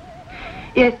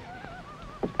 Yes.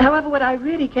 However, what I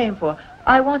really came for,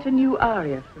 I want a new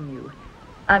aria from you.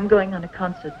 I'm going on a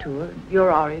concert tour.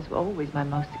 Your arias were always my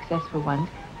most successful ones.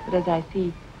 But as I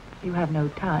see, you have no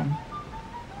time.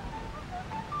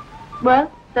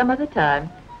 Well, some other time.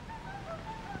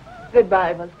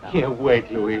 Goodbye, Wolfgang. Here,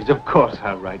 wait, Louise. Of course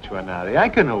I'll write you an aria. I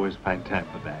can always find time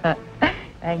for that.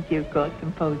 Thank you, court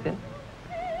composer.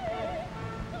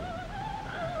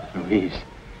 Louise,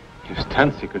 if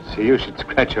Stancy could see you, she'd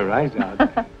scratch her eyes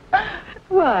out.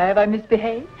 Why, have I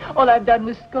misbehaved? All I've done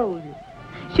was scold you.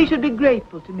 She should be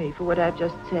grateful to me for what I've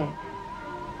just said.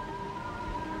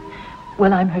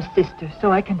 Well, I'm her sister,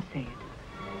 so I can say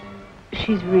it.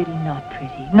 She's really not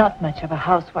pretty, not much of a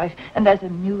housewife, and as a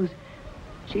muse,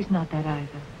 she's not that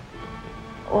either.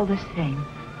 All the same,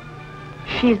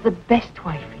 she's the best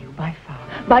wife for you, by far.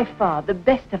 By far, the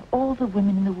best of all the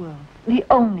women in the world. The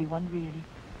only one, really.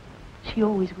 She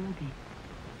always will be.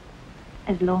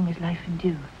 As long as life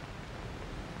endures.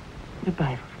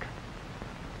 Goodbye, Wolfgang.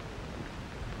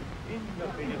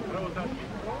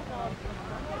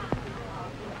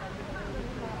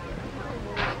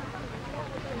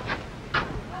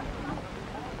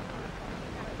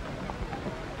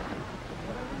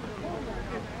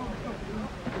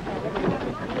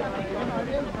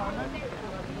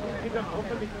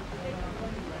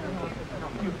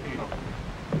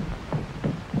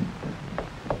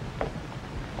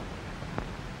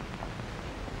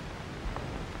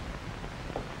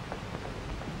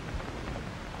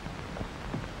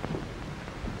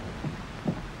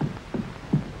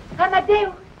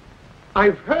 Amadeus.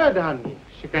 I've heard, Annie.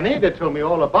 Schikaneder told me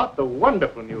all about the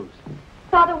wonderful news.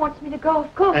 Father wants me to go,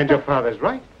 of course. And your father's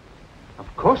right. Of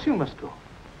course you must go.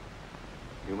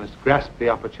 You must grasp the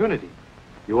opportunity.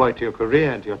 You owe it to your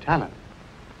career and to your talent.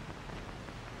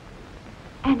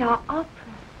 And our opera.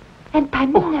 And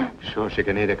Pamina. I'm sure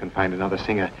Schikaneder can find another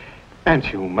singer. And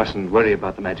you mustn't worry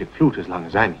about the magic flute as long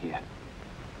as I'm here.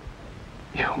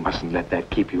 You mustn't let that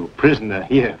keep you a prisoner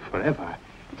here forever.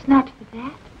 It's not for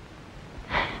that.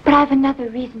 But I've another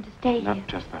reason to stay here. Not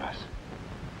just for us.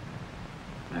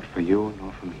 Not for you,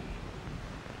 nor for me.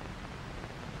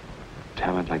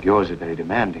 Talent like yours is very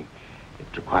demanding. It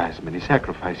requires many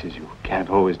sacrifices. You can't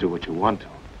always do what you want to.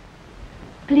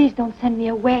 Please don't send me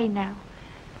away now.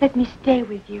 Let me stay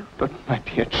with you. But, my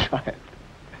dear child,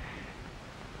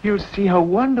 you'll see how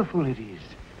wonderful it is.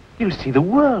 You'll see the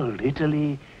world,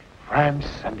 Italy, France,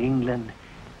 and England.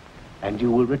 And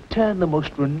you will return the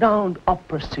most renowned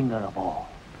opera singer of all.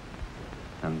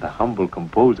 And the humble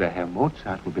composer, Herr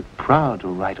Mozart, will be proud to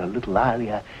write a little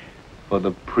aria for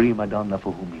the prima donna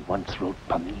for whom he once wrote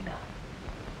Pamina.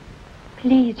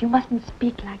 Please, you mustn't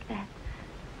speak like that.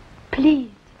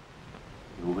 Please.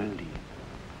 You will leave.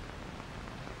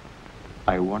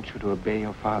 I want you to obey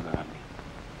your father, Annie.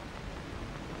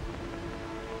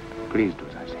 Please do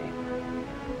as I say.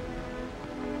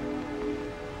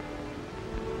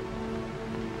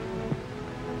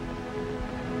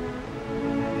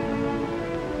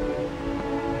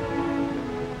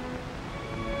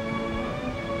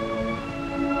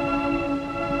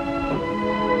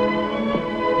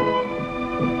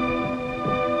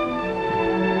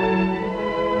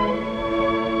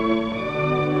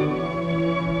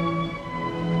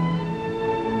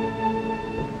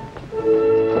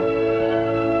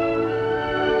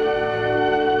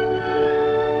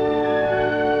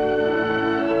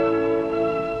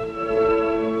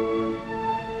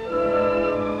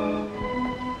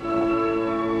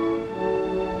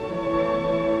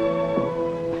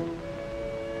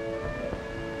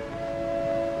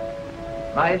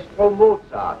 Maestro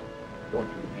Mozart, don't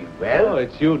you feel well? Oh,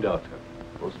 it's you, Doctor.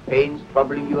 Those pains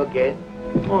troubling you again?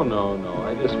 Oh, no.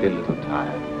 I just feel a little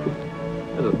tired.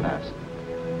 It'll pass. You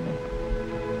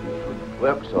shouldn't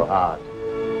work so hard.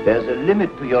 There's a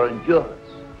limit to your endurance.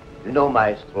 You know,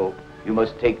 Maestro, you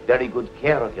must take very good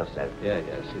care of yourself. Yes,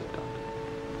 Doctor.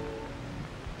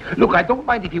 Look, I don't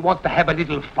mind if he wants to have a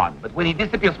little fun, but when he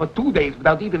disappears for 2 days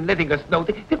without even letting us know,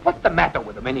 then what's the matter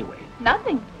with him anyway?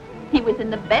 Nothing. He was in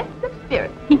the best of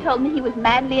spirits. He told me he was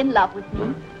madly in love with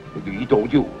me. He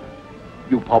told you.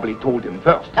 You probably told him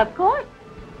first. Of course.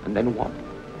 And then what?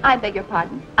 I beg your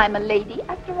pardon. I'm a lady,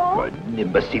 after all. Well,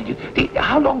 imbecile.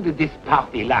 How long did this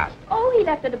party last? Oh, he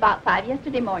left at about 5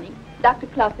 yesterday morning. Dr.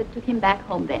 Closet took him back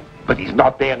home then. But he's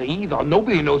not there either.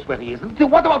 Nobody knows where he is. So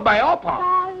what about my opera?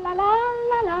 La, la,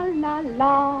 la, la, la,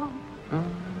 la.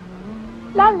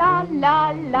 La, la,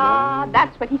 la, la.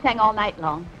 That's what he sang all night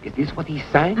long. Is this what he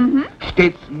sang? Mm-hmm.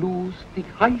 Stets lustig,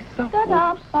 heißer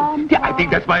Fuchs. Yeah, I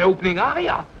think that's my opening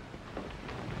aria.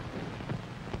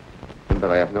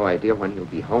 But I have no idea when he'll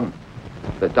be home.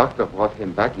 The doctor brought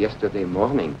him back yesterday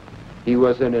morning. He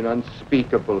was in an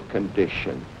unspeakable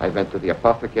condition. I went to the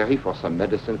apothecary for some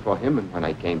medicine for him, and when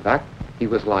I came back, he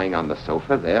was lying on the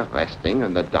sofa there, resting,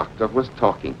 and the doctor was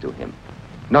talking to him.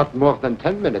 Not more than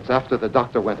 10 minutes after the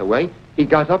doctor went away, he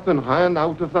got up and ran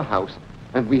out of the house,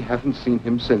 and we haven't seen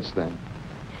him since then.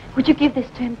 Would you give this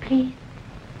to him, please?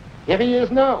 Here he is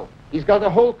now. He's got a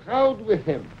whole crowd with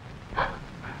him.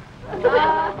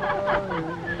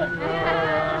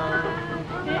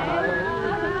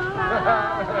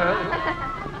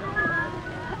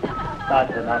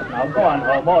 That's enough now. Go on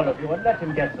home, all of you, and let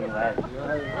him get some rest. If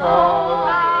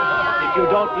you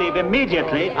don't leave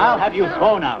immediately, I'll have you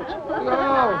thrown out.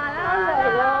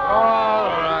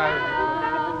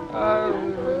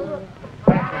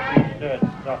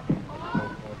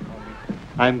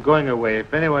 I'm going away.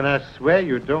 If anyone asks where,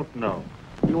 you don't know.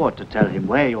 You ought to tell him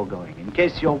where you're going, in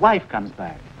case your wife comes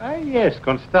back. Ah, yes,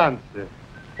 Constance.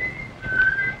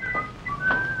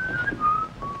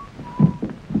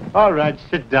 All right,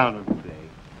 sit down and play.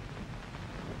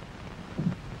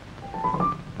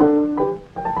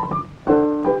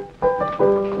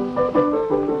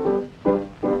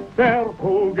 Der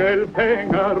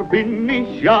Vogelfänger bin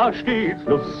ich ja stets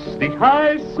lustig,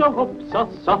 heißer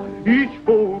Hopsasa. Ich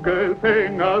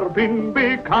Vogelfänger bin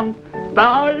bekannt, bei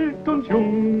alt und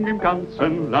jung im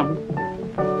ganzen Land.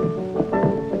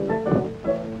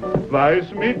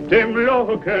 Weiß mit dem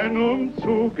Locken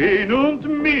umzugehen und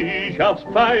mich aufs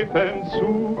Pfeifen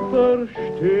zu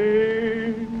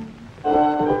verstehen.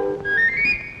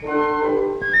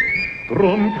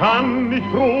 Drum kann ich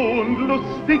froh und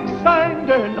lustig sein,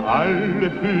 denn alle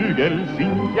Vögel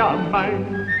sind ja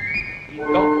mein. He's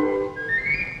gone.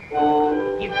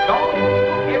 He's gone.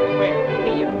 Everywhere.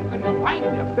 Here, you couldn't find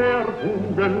him. Der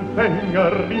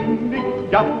Vogelfänger in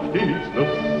die Jagd ist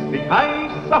lustig,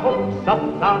 heißer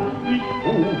Hoppsata. Ich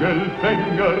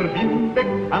Vogelfänger bin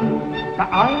bekannt,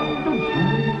 vereint und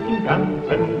sucht im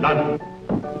ganzen Land.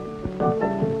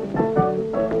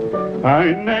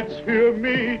 Ein Netz für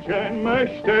Mädchen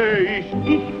möchte ich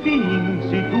find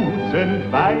sie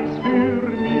dutzend weiß für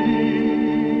mich.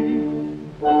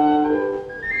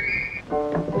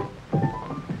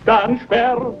 Dann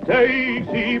sperrte ich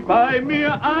sie bei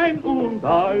mir ein und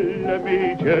alle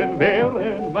Mädchen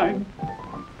wären mein.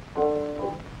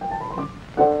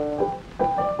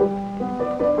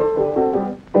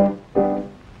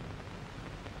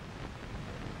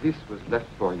 This was left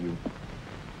for you.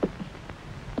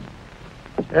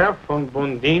 Herr von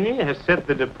Bondini has set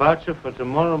the departure for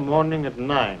tomorrow morning at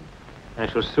 9. I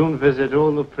shall soon visit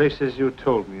all the places you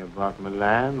told me about.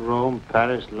 Milan, Rome,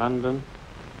 Paris, London.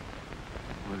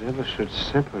 Whatever should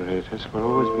separate us will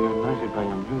always be united by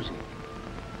your music.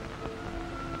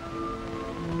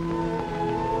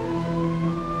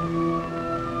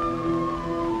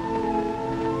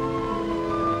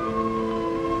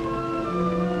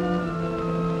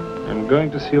 I'm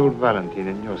going to see old Valentine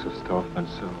in Josefsdorf and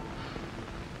so.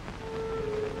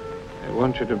 I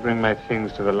want you to bring my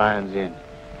things to the Lion's Inn.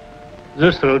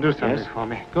 Zuster will do something for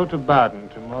me. Go to Baden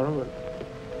tomorrow.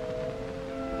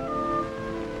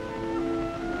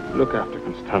 Look after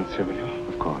Constantia, will you?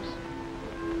 Of course.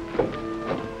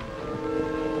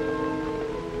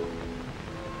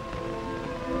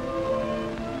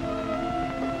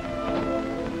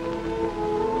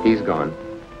 He's gone.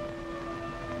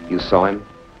 You saw him?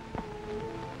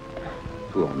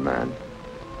 Poor man.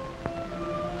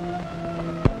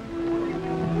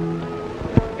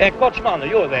 Hey, Coachman,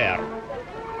 you're there.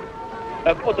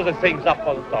 Put the things up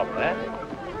on top, eh?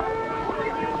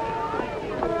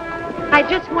 I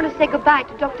just want to say goodbye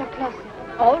to Dr. Clausen.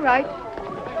 All right.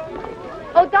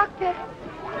 Oh, Doctor.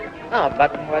 Ah,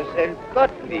 Mademoiselle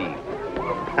Gottlieb.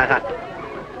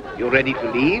 You ready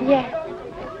to leave? Yes.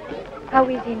 How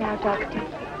is he now, Doctor?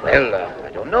 Well, I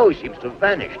don't know. He seems to have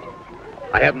vanished.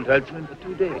 I haven't heard from him for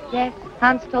 2 days. Yes,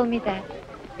 Hans told me that.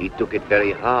 He took it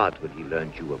very hard when he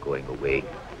learned you were going away.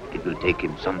 It will take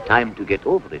him some time to get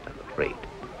over it, I'm afraid.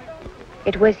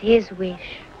 It was his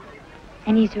wish.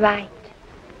 And he's right.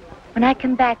 When I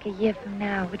come back a year from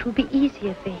now, it will be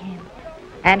easier for him.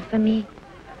 And for me.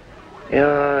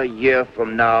 A year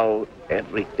from now,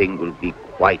 everything will be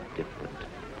quite different.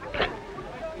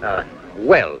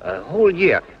 Well, a whole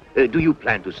year. Do you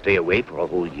plan to stay away for a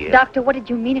whole year? Doctor, what did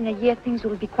you mean in a year things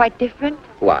will be quite different?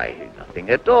 Why, nothing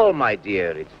at all, my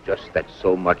dear. It's just that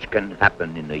so much can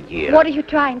happen in a year. What are you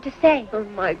trying to say? Oh,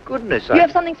 my goodness, You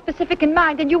have something specific in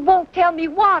mind, and you won't tell me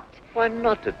what. Why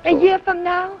not at A all? year from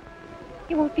now,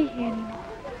 you won't be here anymore.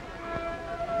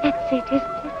 That's it,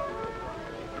 isn't it?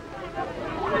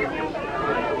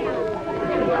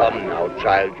 Come now,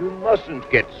 child. You mustn't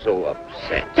get so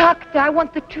upset. Doctor, I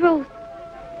want the truth.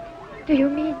 Do you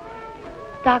mean...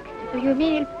 Doctor, do you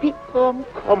mean he'll be...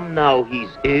 Come now.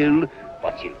 He's ill,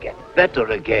 but he'll get better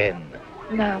again.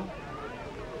 No.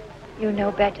 You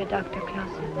know better, Dr.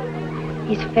 Clausen.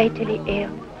 He's fatally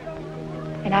ill,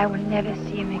 and I will never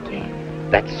see him again.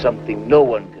 That's something no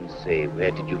one can say. Where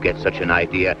did you get such an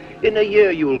idea? In a year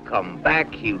you'll come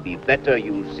back. He'll be better,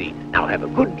 you'll see. Now have a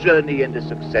good journey and a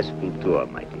successful tour,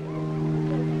 my dear.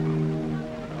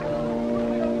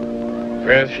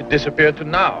 Where has she disappeared to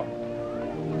now?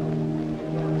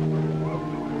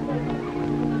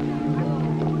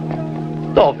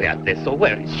 Dove adesso?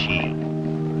 Where is she?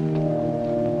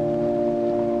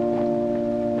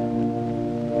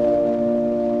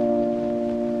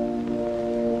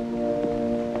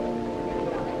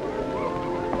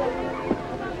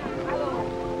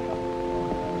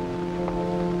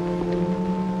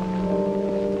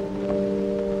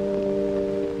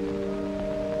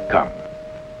 Come.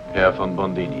 Herr von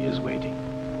Bondini is waiting.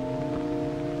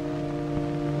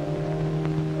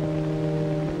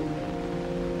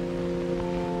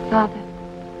 Father,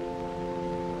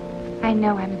 I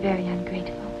know I'm very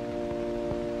ungrateful.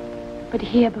 But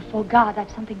here before God, I've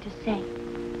something to say.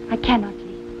 I cannot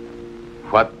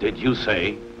leave. What did you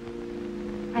say?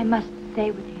 I must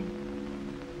stay with him.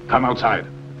 Come outside.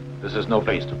 This is no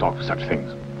place to talk of such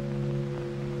things.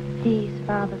 Please,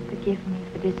 Father, forgive me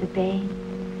for disobeying.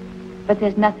 But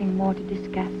there's nothing more to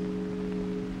discuss.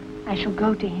 I shall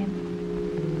go to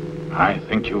him. I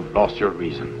think you've lost your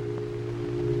reason.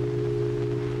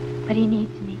 But he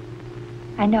needs me.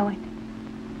 I know it.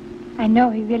 I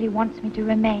know he really wants me to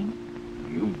remain.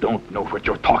 You don't know what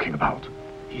you're talking about.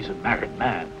 He's a married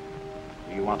man.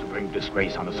 You want to bring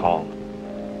disgrace on us all.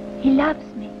 He loves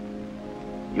me.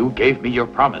 You gave me your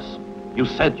promise. You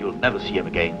said you'll never see him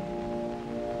again.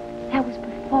 That was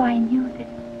before I knew this.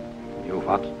 You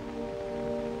what?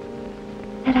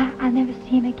 That I'll never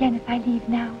see him again if I leave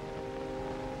now.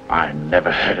 I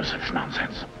never heard of such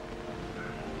nonsense.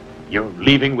 You're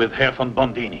leaving with Herr von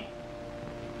Bondini.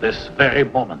 This very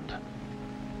moment.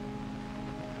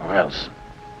 Or else.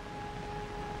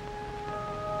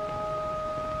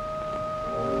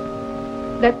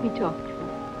 Let me talk to him.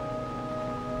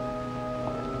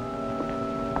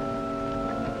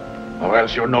 Or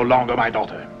else you're no longer my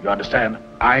daughter. You understand?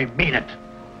 I mean it.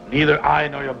 Neither I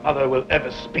nor your mother will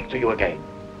ever speak to you again.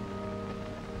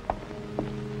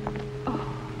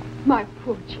 Oh, my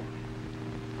poor child.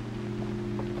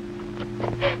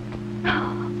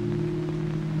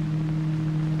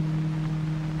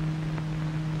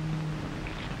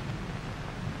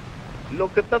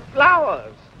 Look at the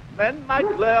flowers. Men might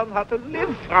learn how to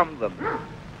live from them.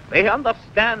 They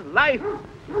understand life.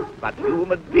 But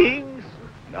human beings,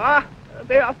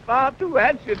 they are far too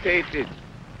agitated.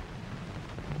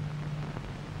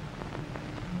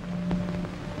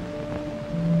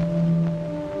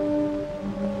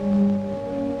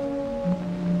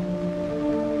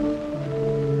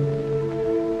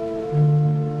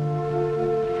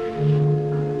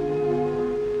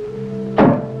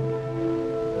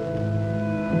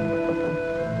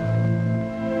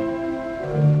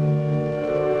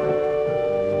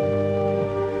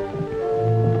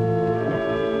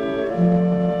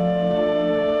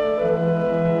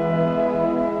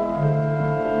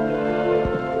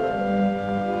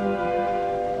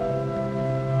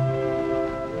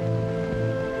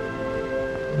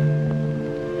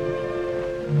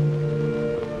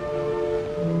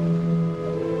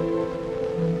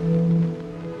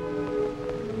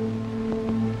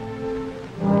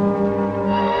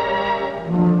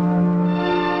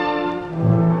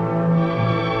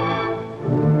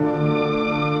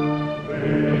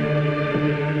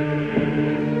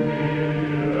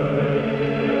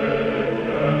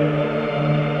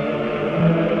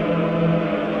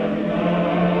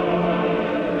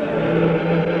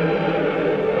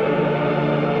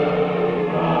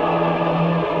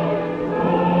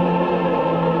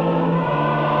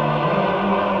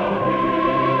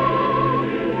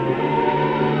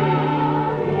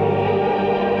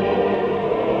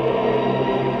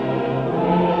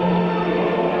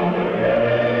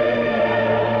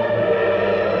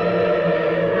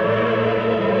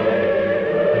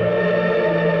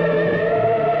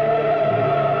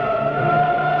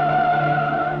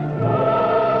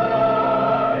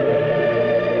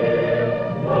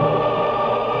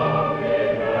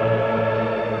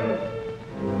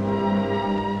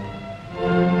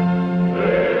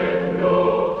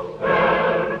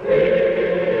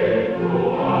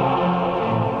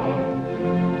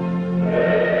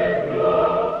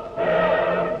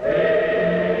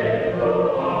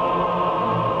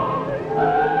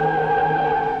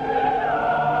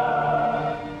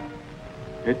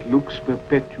 Lux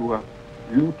perpetua,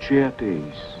 lucer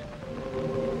Deis.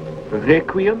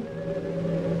 Requiem?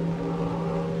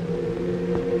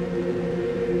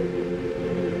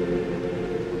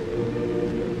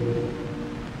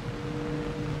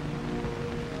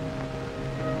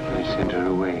 I sent her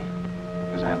away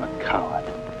because I'm a coward.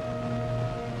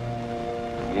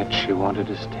 Yet she wanted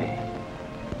to stay,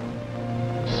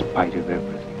 in spite of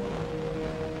everything.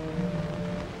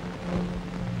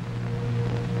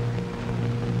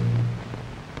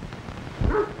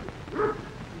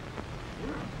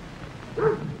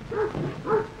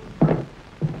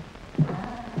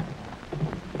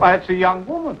 Why, it's a young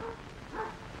woman.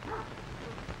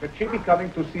 Could she be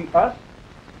coming to see us?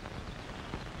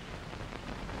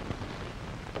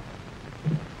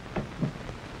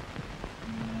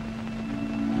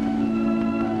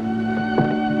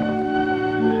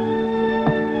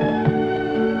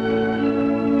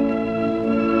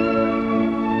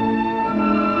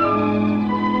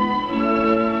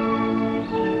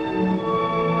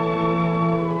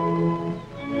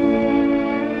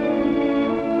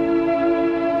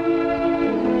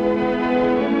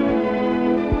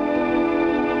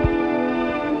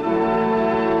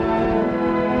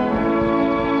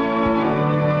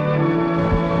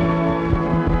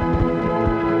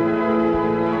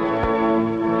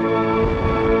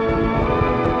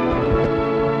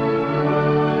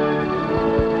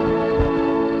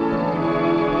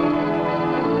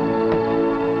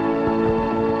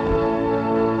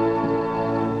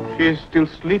 She is still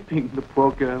sleeping, the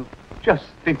poor girl. Just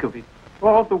think of it.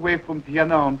 all the way from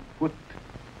Vienna on foot.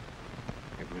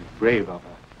 It was brave of her.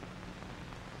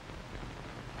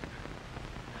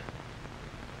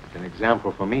 It's an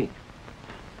example for me.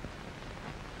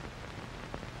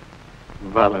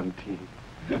 Valentine.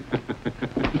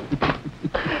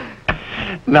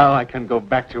 Now I can go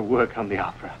back to work on the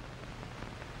opera.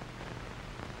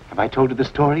 Have I told you the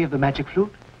story of the magic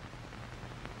flute?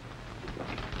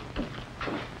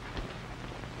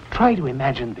 Try to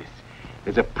imagine this.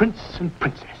 There's a prince and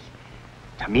princess,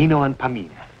 Tamino and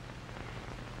Pamina.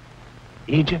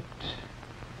 Egypt,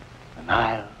 the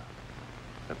Nile,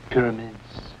 the pyramids,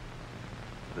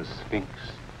 the Sphinx,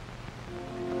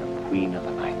 the Queen of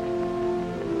the Night,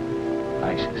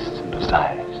 Isis and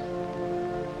Osiris.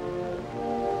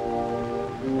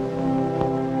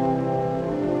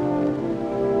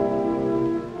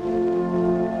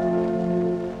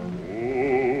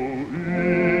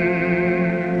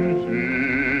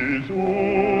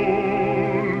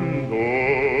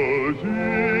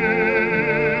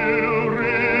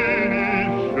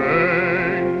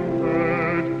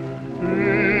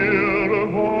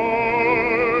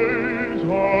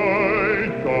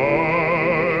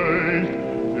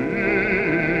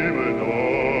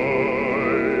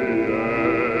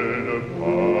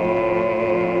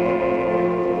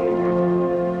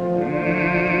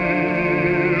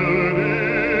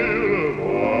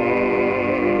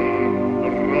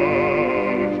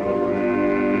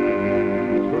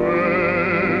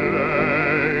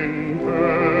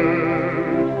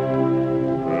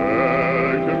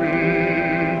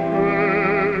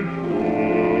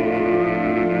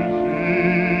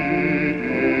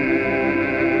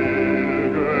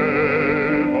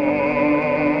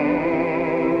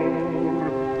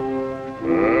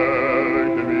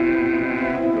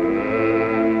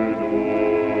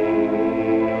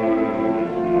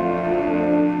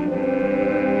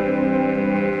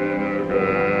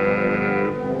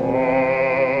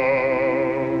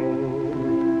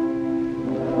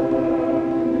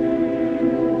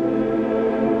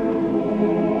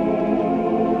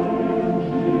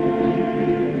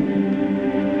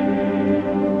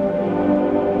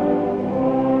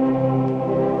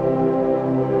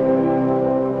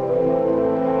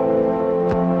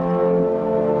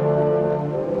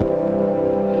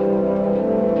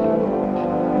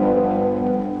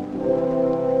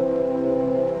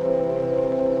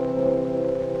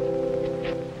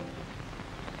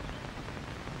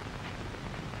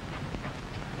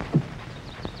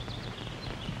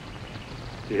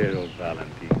 Dear old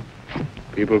Valentine.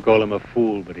 People call him a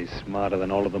fool, but he's smarter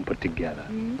than all of them put together.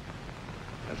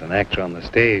 As an actor on the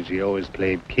stage, he always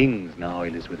played kings. Now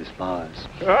he lives with his flowers.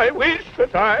 I wish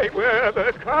that I were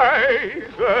the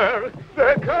Kaiser,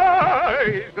 the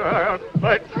Kaiser.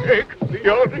 I'd shake the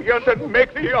Orient and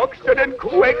make the oxen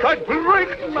quake. I'd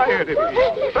break my enemies,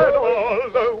 and all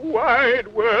the wide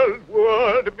world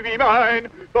would be mine.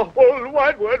 The whole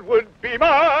wide world would be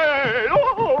mine.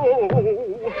 Oh!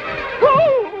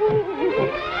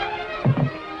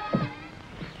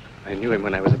 I knew him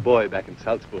when I was a boy back in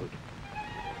Salzburg.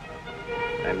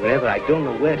 And whenever I don't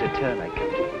know where to turn, I come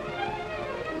to him.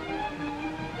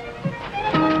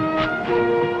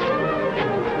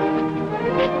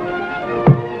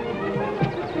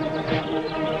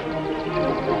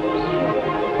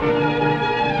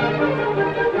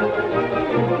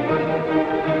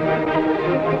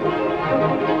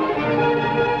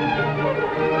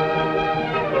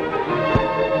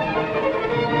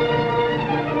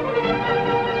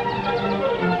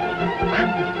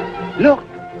 Look!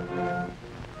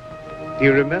 Do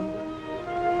you remember?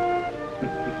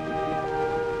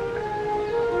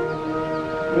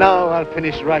 Now I'll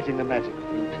finish writing the magic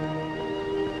flute.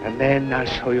 And then I'll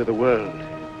show you the world.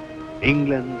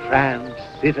 England, France,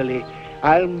 Italy.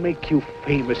 I'll make you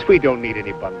famous. We don't need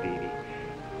any Bambini.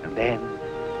 And then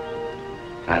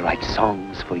I'll write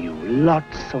songs for you.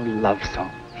 Lots of love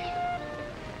songs.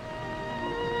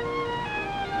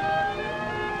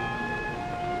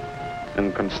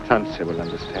 And Constanze will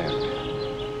understand.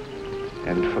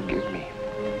 And forgive me.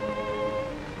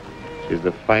 She's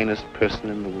the finest person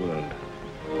in the world.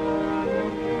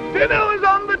 Dinner is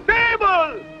on the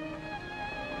table!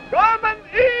 Come and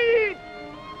eat!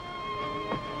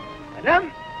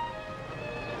 Madame,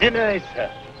 dinner is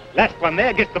served. Last one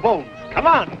there gets the bones. Come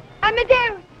on!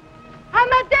 Amadeus!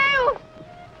 Amadeus!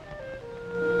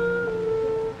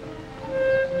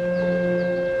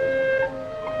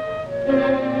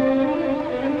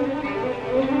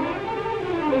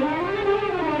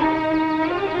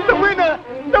 The winner!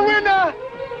 The winner!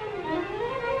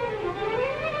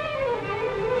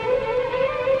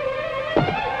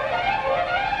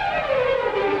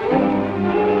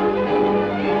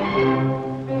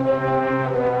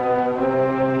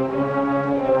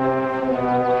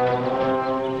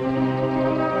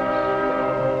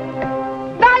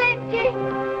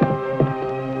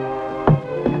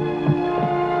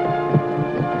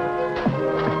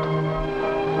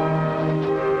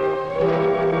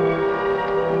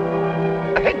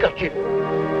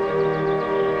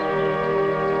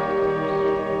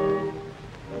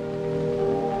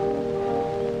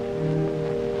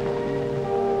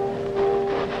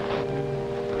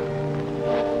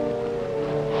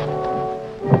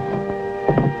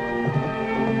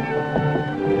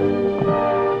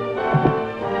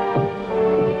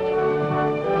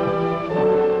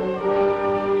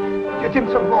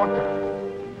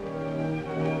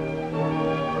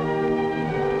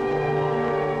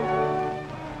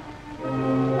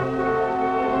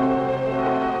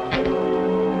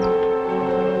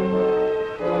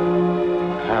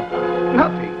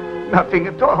 Nothing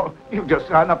at all. You just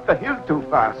ran up the hill too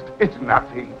fast. It's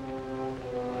nothing.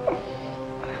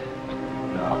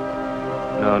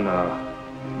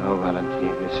 No,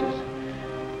 Valentine. This is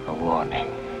a warning.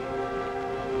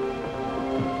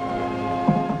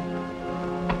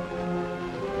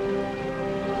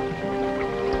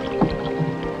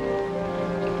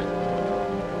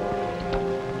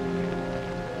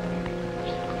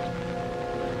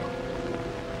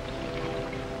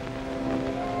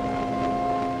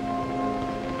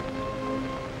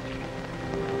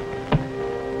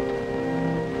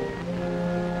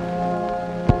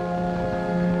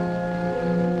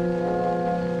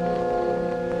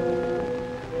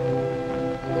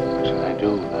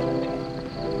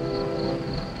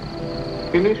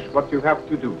 Finish what you have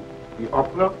to do. The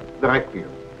opera, the requiem.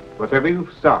 Whatever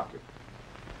you've started.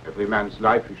 Every man's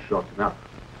life is short enough.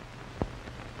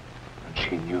 And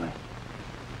she knew it.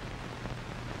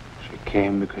 She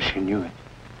came because she knew it.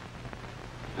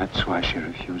 That's why she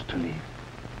refused to leave.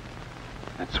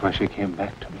 That's why she came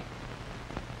back to me.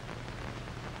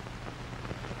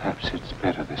 Perhaps it's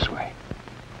better this way.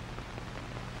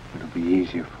 It'll be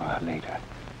easier for her later.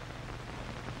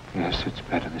 Yes, it's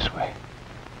better this way.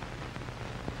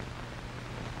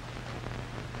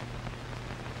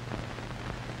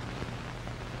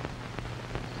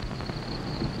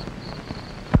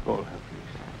 Call her,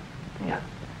 please. Yeah.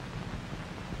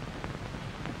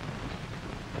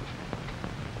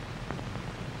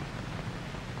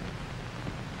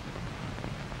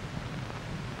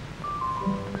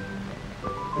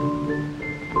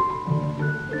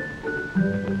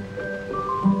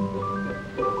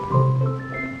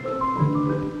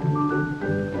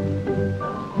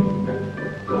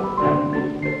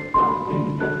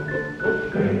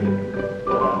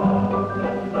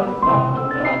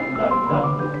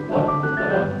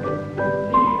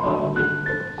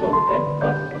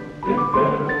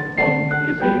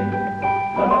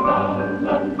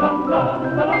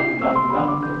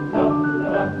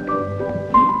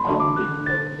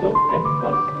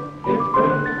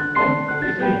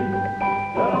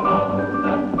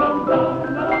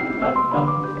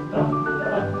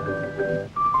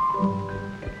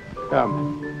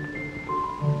 Come.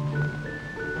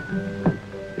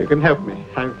 You can help me.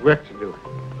 I've work to do.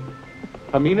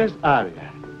 Pamina's aria.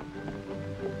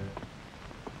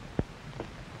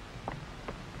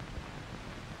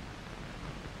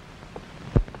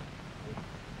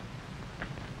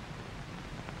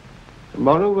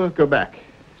 Tomorrow we'll go back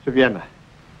to Vienna.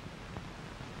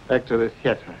 Back to the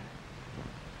theater.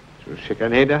 To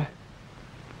Schikaneder.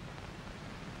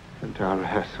 And to our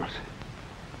rehearsals.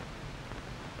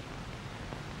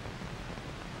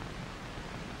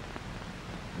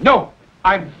 No,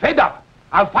 I'm fed up.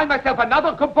 I'll find myself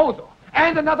another composer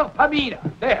and another Pamina.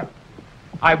 There.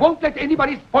 I won't let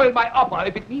anybody spoil my opera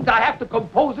if it means I have to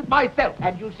compose it myself.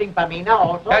 And you sing Pamina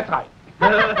also? That's right.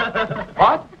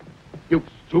 What? You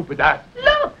stupid ass.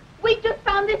 Look! We just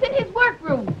found this in his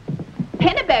workroom.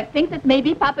 Penneberg thinks it may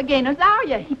be Papageno's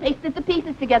aria. He pasted the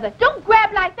pieces together. Don't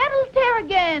grab like that, it'll tear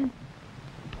again.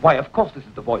 Why, of course this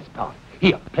is the voice part.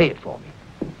 Here, play it for me.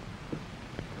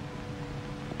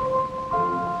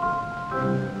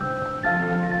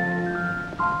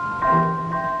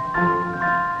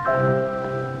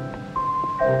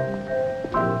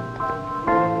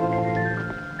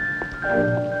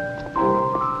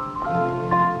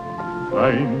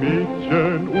 Ein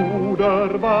Mädchen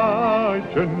oder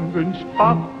Weibchen wünscht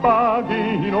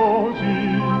Papageno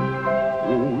sie. O,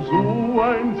 so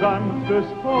ein sanftes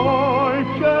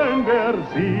Täubchen, wär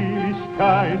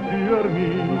Seligkeit für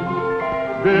mich.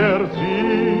 Wär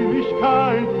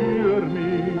Seligkeit für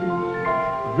mich.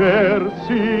 Wär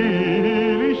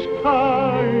Seligkeit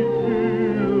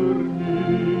für mich.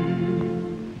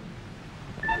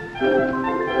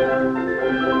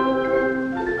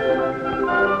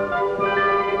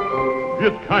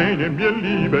 Wird keine mir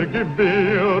Liebe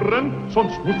gewähren,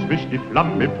 sonst muss mich die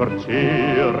Flamme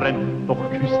verzehren. Doch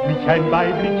küsst mich ein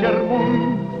weiblicher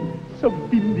Mund, so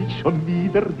bin ich schon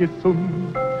wieder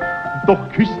gesund. Doch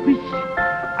küsst mich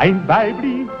ein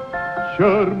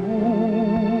weiblicher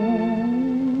Mund.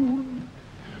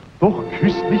 Doch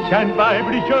küsst mich ein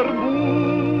weiblicher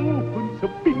Mund, so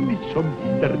bin ich schon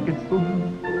wieder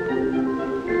gesund.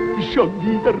 Schon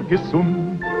wieder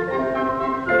gesund.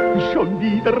 Schon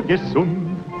wieder gesund.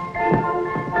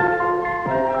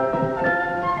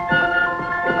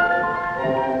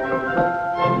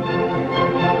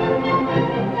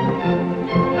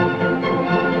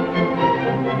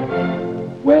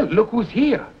 Well, look who's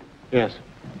here. Yes.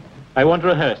 I want to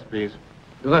rehearse, please.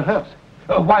 Rehearse?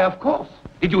 Why, of course.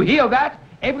 Did you hear that?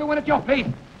 Everyone at your place.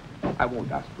 I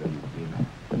won't ask where you've been.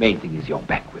 main thing is you're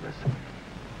back with us.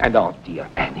 And our dear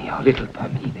Annie, our little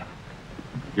Pamina.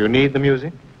 You need the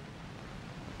music?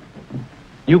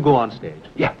 You go on stage.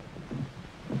 Yeah.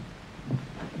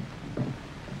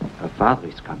 Her father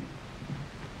is coming.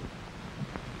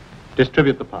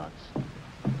 Distribute the parts.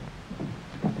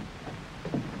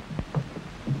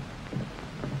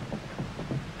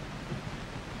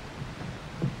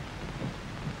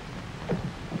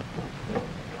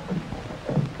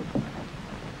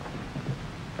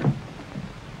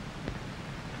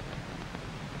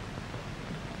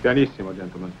 Pianissimo,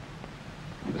 gentlemen.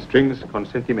 The strings con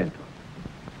sentimento.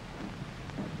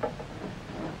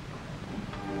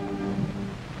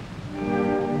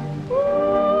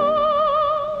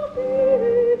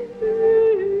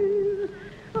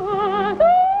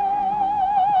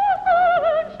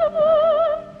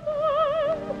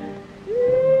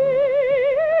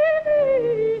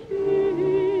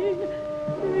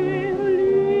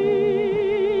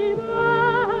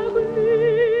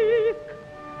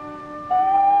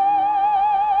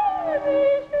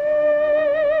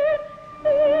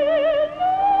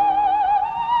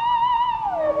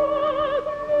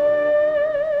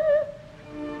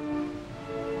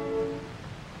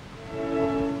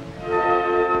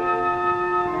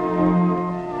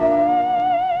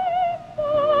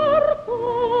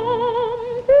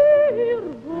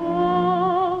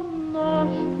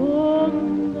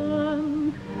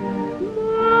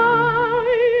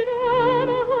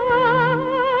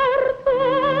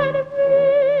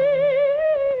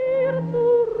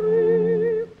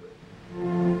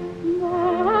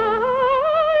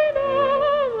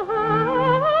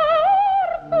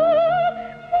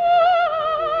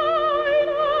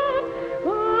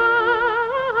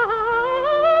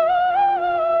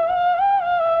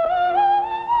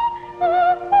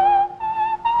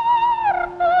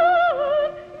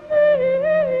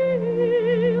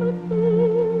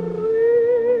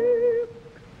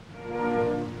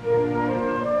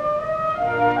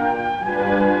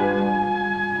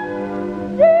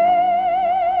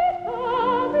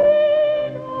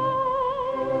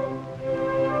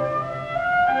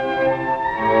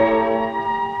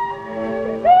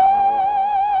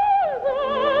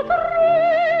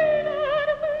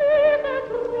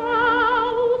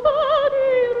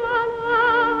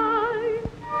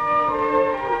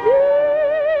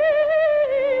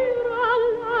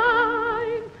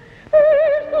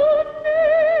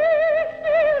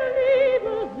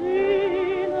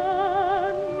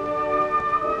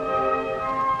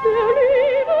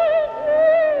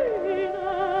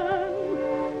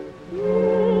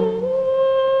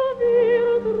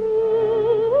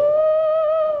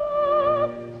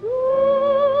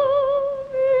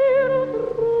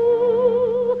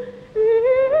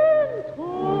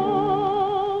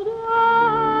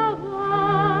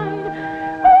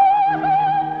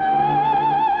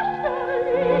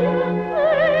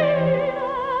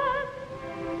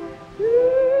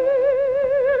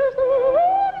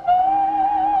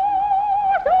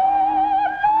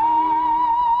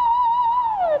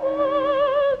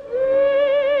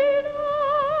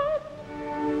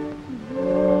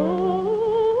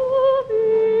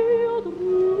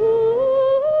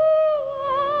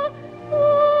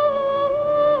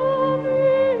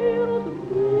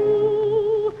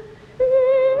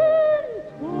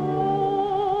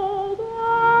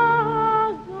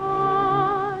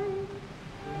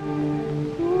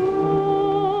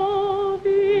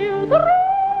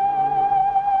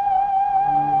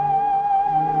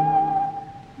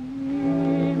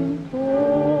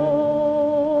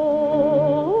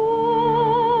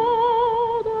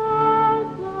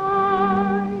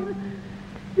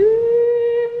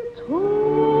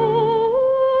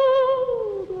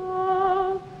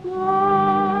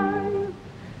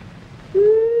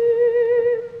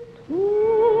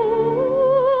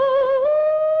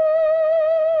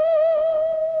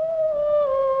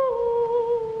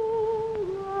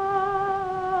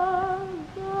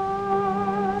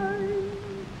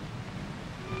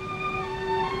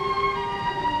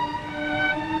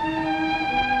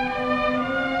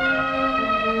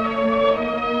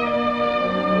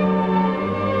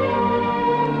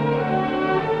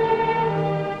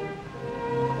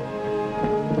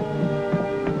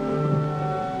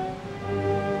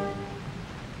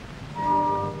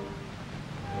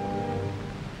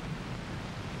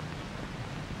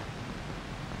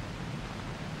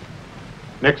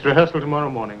 Next rehearsal tomorrow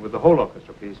morning with the whole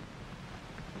orchestra, please.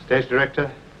 Stage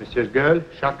director, Messieurs Gerl,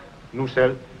 Schack,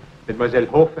 Nussel, Mademoiselle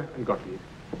Hofe, and Gottlieb.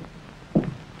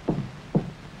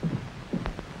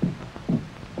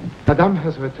 Madame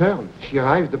has returned. She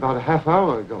arrived about a half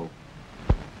hour ago.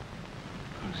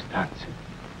 Constanze,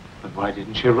 But why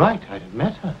didn't she write? I'd have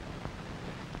met her.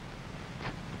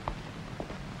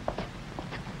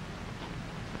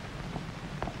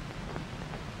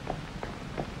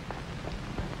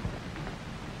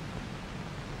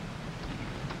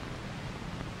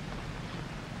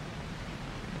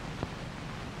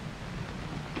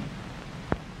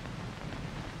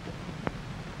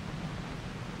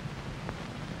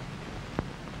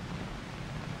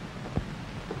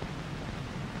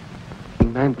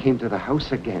 Man came to the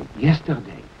house again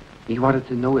yesterday. He wanted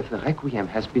to know if the requiem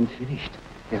has been finished.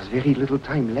 There's very little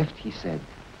time left, he said.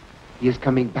 He is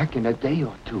coming back in a day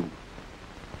or two.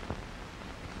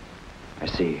 I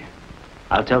see.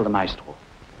 I'll tell the maestro.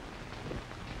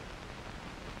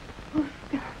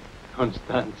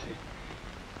 Constanze,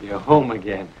 you're home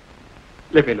again.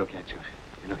 Let me look at you.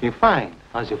 You're looking fine.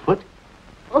 How's your foot?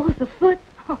 Oh, the foot.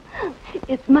 Oh,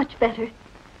 it's much better.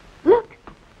 Look.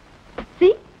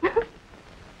 See?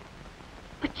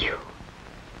 But you...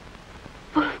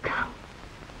 Wolfgang.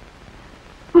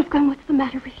 Wolfgang, what's the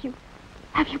matter with you?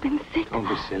 Have you been sick? Don't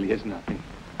be silly. It's nothing.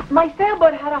 My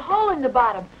sailboat had a hole in the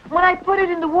bottom. When I put it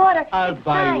in the water, I'll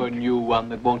buy you a new one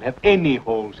that won't have any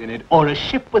holes in it, or a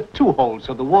ship with 2 holes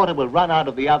so the water will run out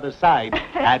of the other side.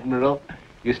 Admiral,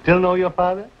 you still know your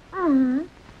father? Mm-hmm.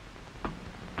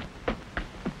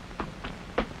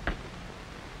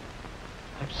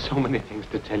 So many things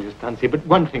to tell you, Stancy, but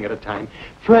one thing at a time.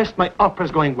 First, my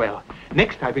opera's going well.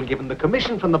 Next, I've been given the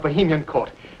commission from the Bohemian court.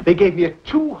 They gave me a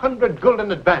 200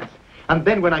 gulden advance. And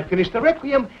then when I finish the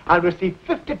requiem, I'll receive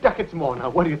 50 ducats more. Now,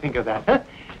 what do you think of that, huh?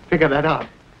 Figure that out.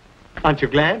 Aren't you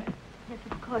glad? Yes,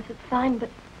 of course, it's fine, but...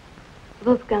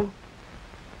 Wolfgang,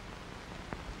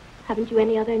 haven't you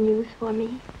any other news for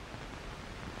me?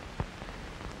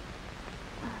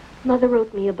 Mother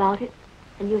wrote me about it.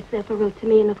 And Josefa wrote to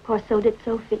me, and of course so did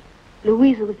Sophie.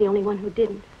 Louisa was the only one who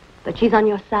didn't. But she's on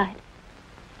your side.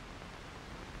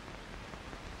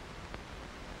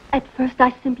 At first,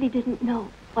 I simply didn't know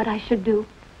what I should do.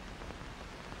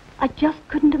 I just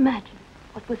couldn't imagine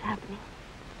what was happening.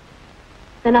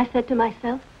 Then I said to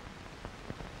myself,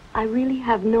 I really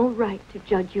have no right to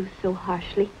judge you so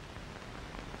harshly.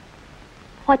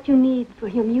 What you need for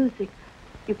your music,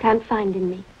 you can't find in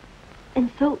me.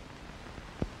 And so...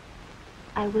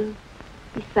 I will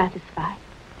be satisfied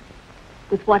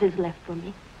with what is left for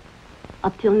me.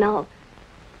 Up till now,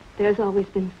 there's always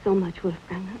been so much,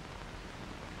 Wolfgang.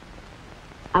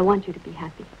 I want you to be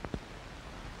happy.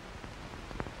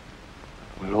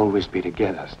 We'll always be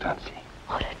together, Stancy.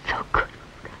 Oh, that's so good,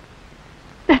 Wolfgang.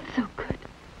 That's so good.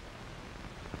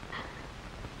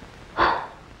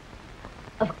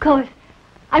 Of course,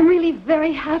 I'm really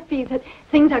very happy that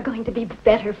things are going to be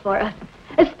better for us.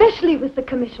 Especially with the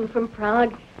commission from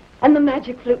Prague. And the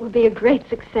magic flute will be a great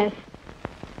success.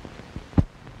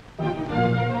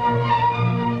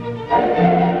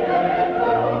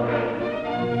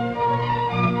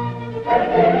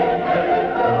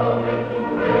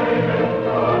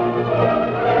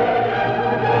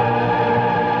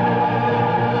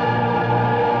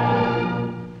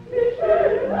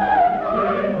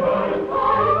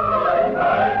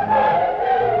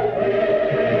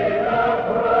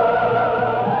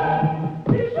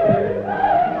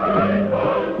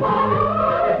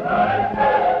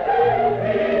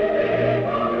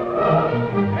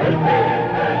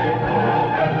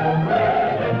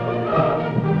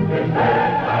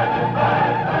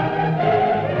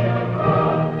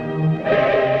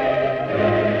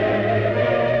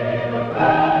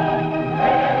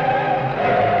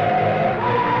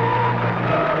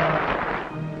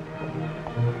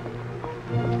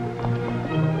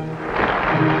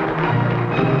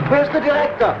 Where's the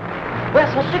director?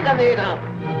 Where's the schickenator?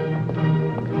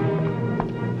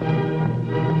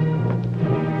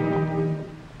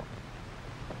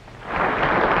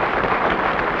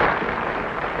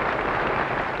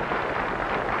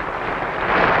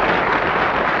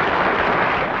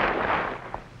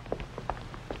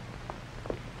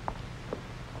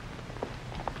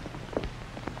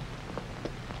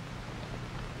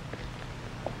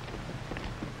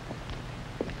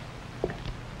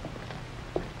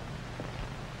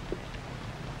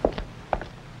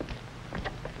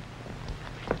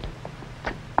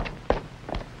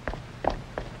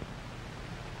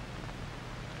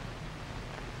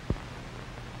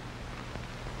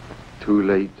 Too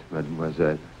late,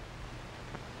 mademoiselle.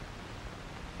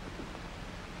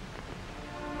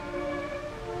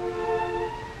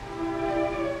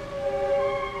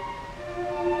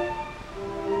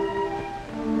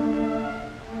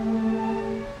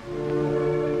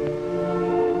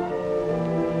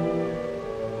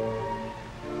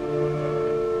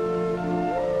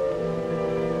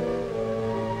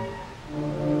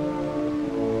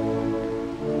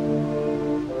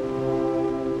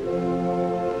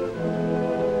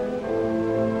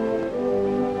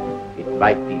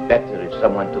 better if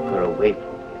someone took her away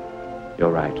from here. You're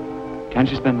right. Can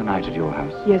she spend the night at your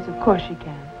house? Yes, of course she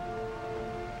can.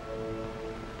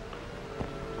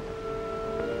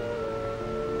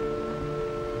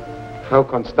 Frau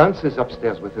Constanze is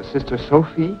upstairs with her sister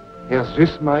Sophie, Herr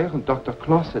Süßmeier and Dr.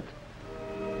 Closet.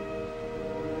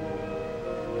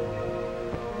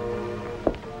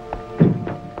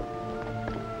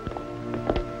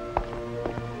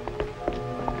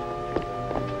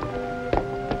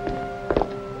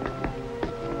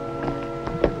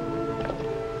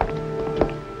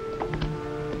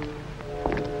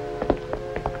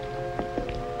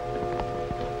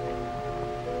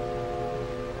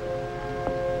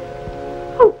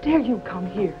 Dare you come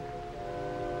here?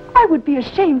 I would be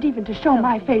ashamed even to show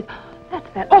my face. That's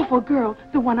that awful girl,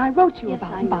 the one I wrote you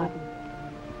about in Baden.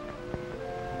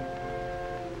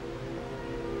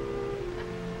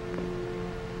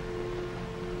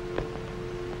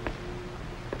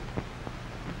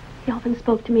 He often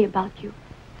spoke to me about you.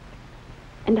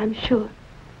 And I'm sure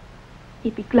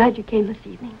he'd be glad you came this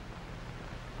evening.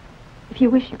 If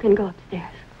you wish, you can go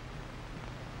upstairs.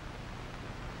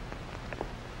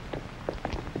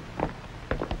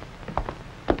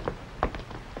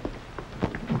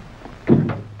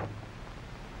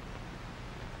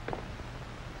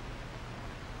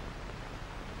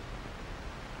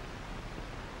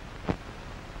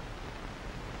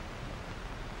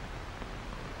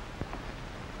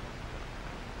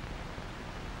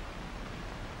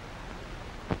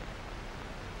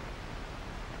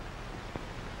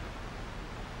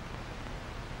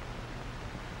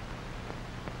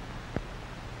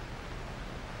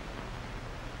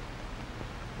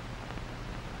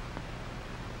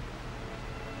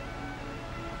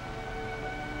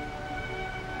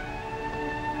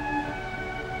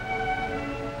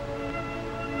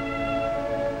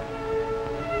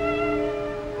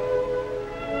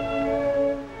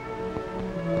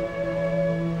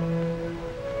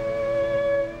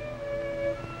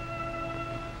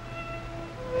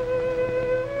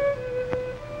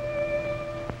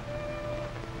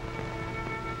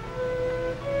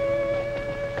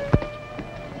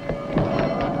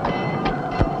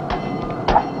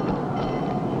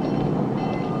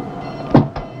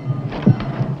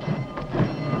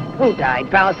 Who died,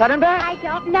 Frau Sonnenberg? I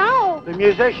don't know. The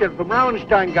musician from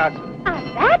Raunsteingasse. Ah,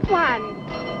 that one.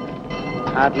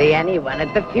 Hardly anyone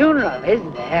at the funeral, is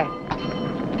there?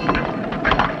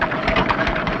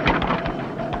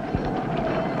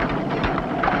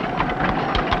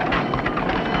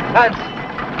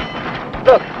 Hans,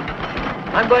 look.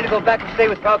 I'm going to go back and stay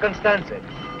with Frau Constanze.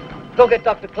 Go get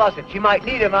Dr. Closet. She might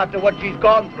need him after what she's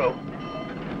gone through.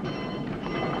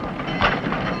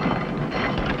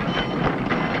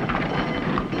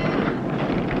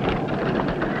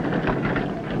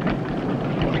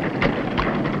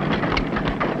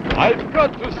 I've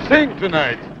got to sing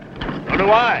tonight. So do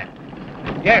I.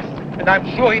 Yes, and I'm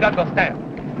sure he'd understand.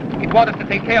 He'd want us to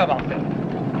take care of ourselves.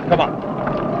 Come on.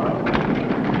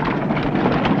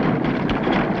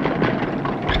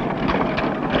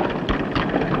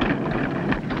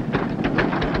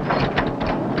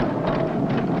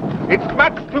 It's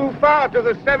much too far to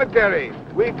the cemetery.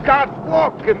 We can't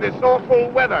walk in this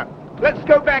awful weather. Let's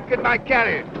go back in my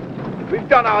carriage. We've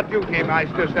done our duty,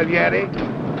 Meister Salieri.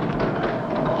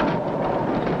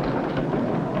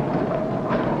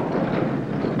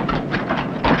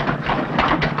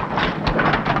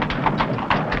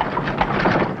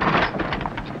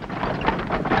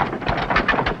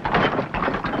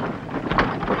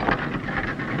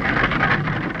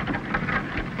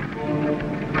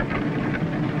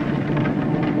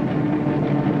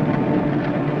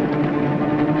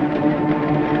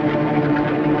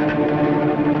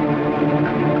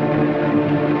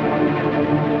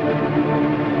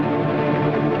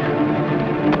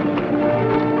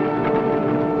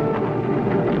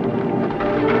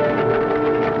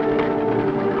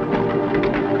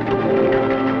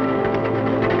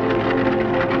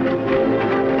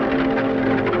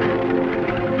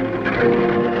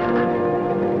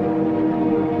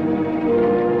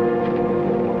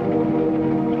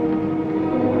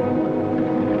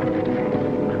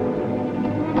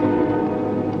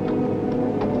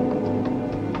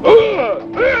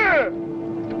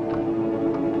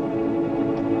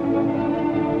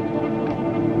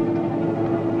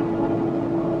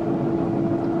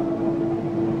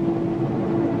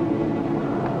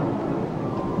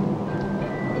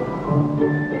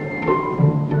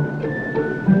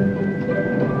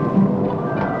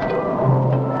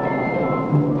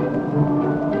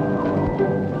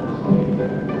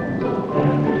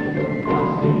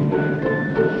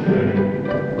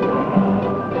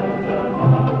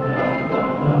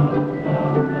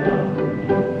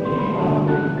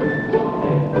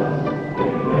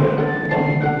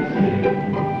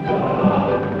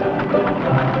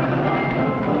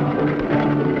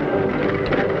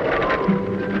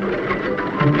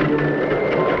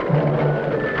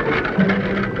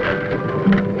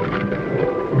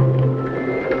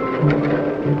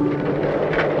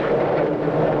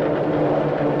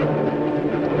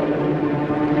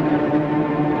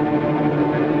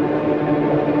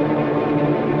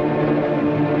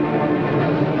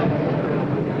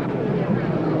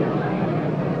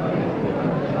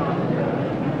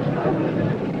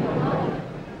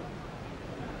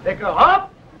 go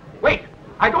up. Wait,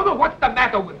 I don't know what's the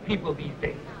matter with people these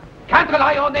days. Can't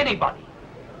rely on anybody.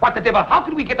 What the devil, how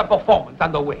can we get a performance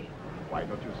underway? Why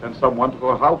don't you send someone to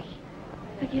her house?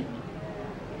 Forgive me.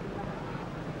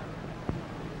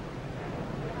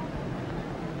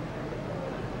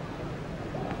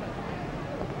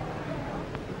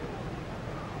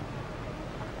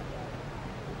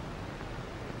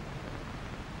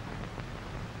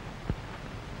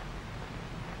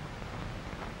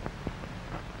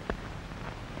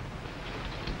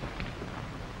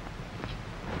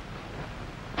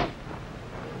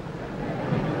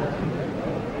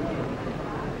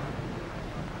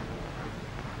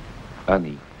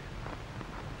 Annie,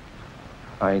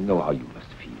 I know how you must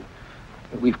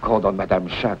feel. We've called on Madame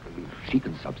Jacques. She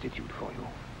can substitute for you.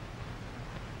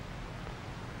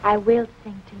 I will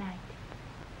sing tonight.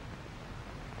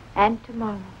 And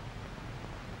tomorrow.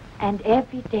 And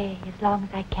every day as long as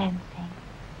I can sing.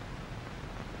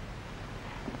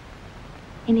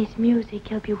 In his music,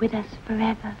 he'll be with us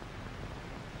forever.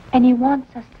 And he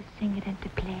wants us to sing it and to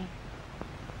play,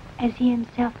 as he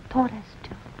himself taught us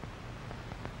to.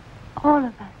 All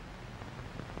of us.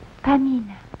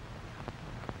 Camina.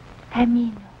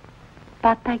 Camino.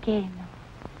 Papageno.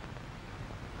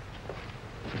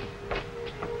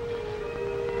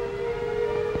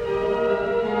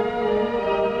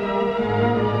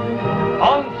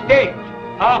 On stage,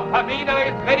 our Camina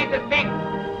is ready to sing.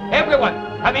 Everyone,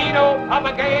 Camino,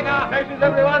 Papagena. Places,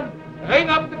 everyone. Ring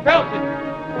up the curtain.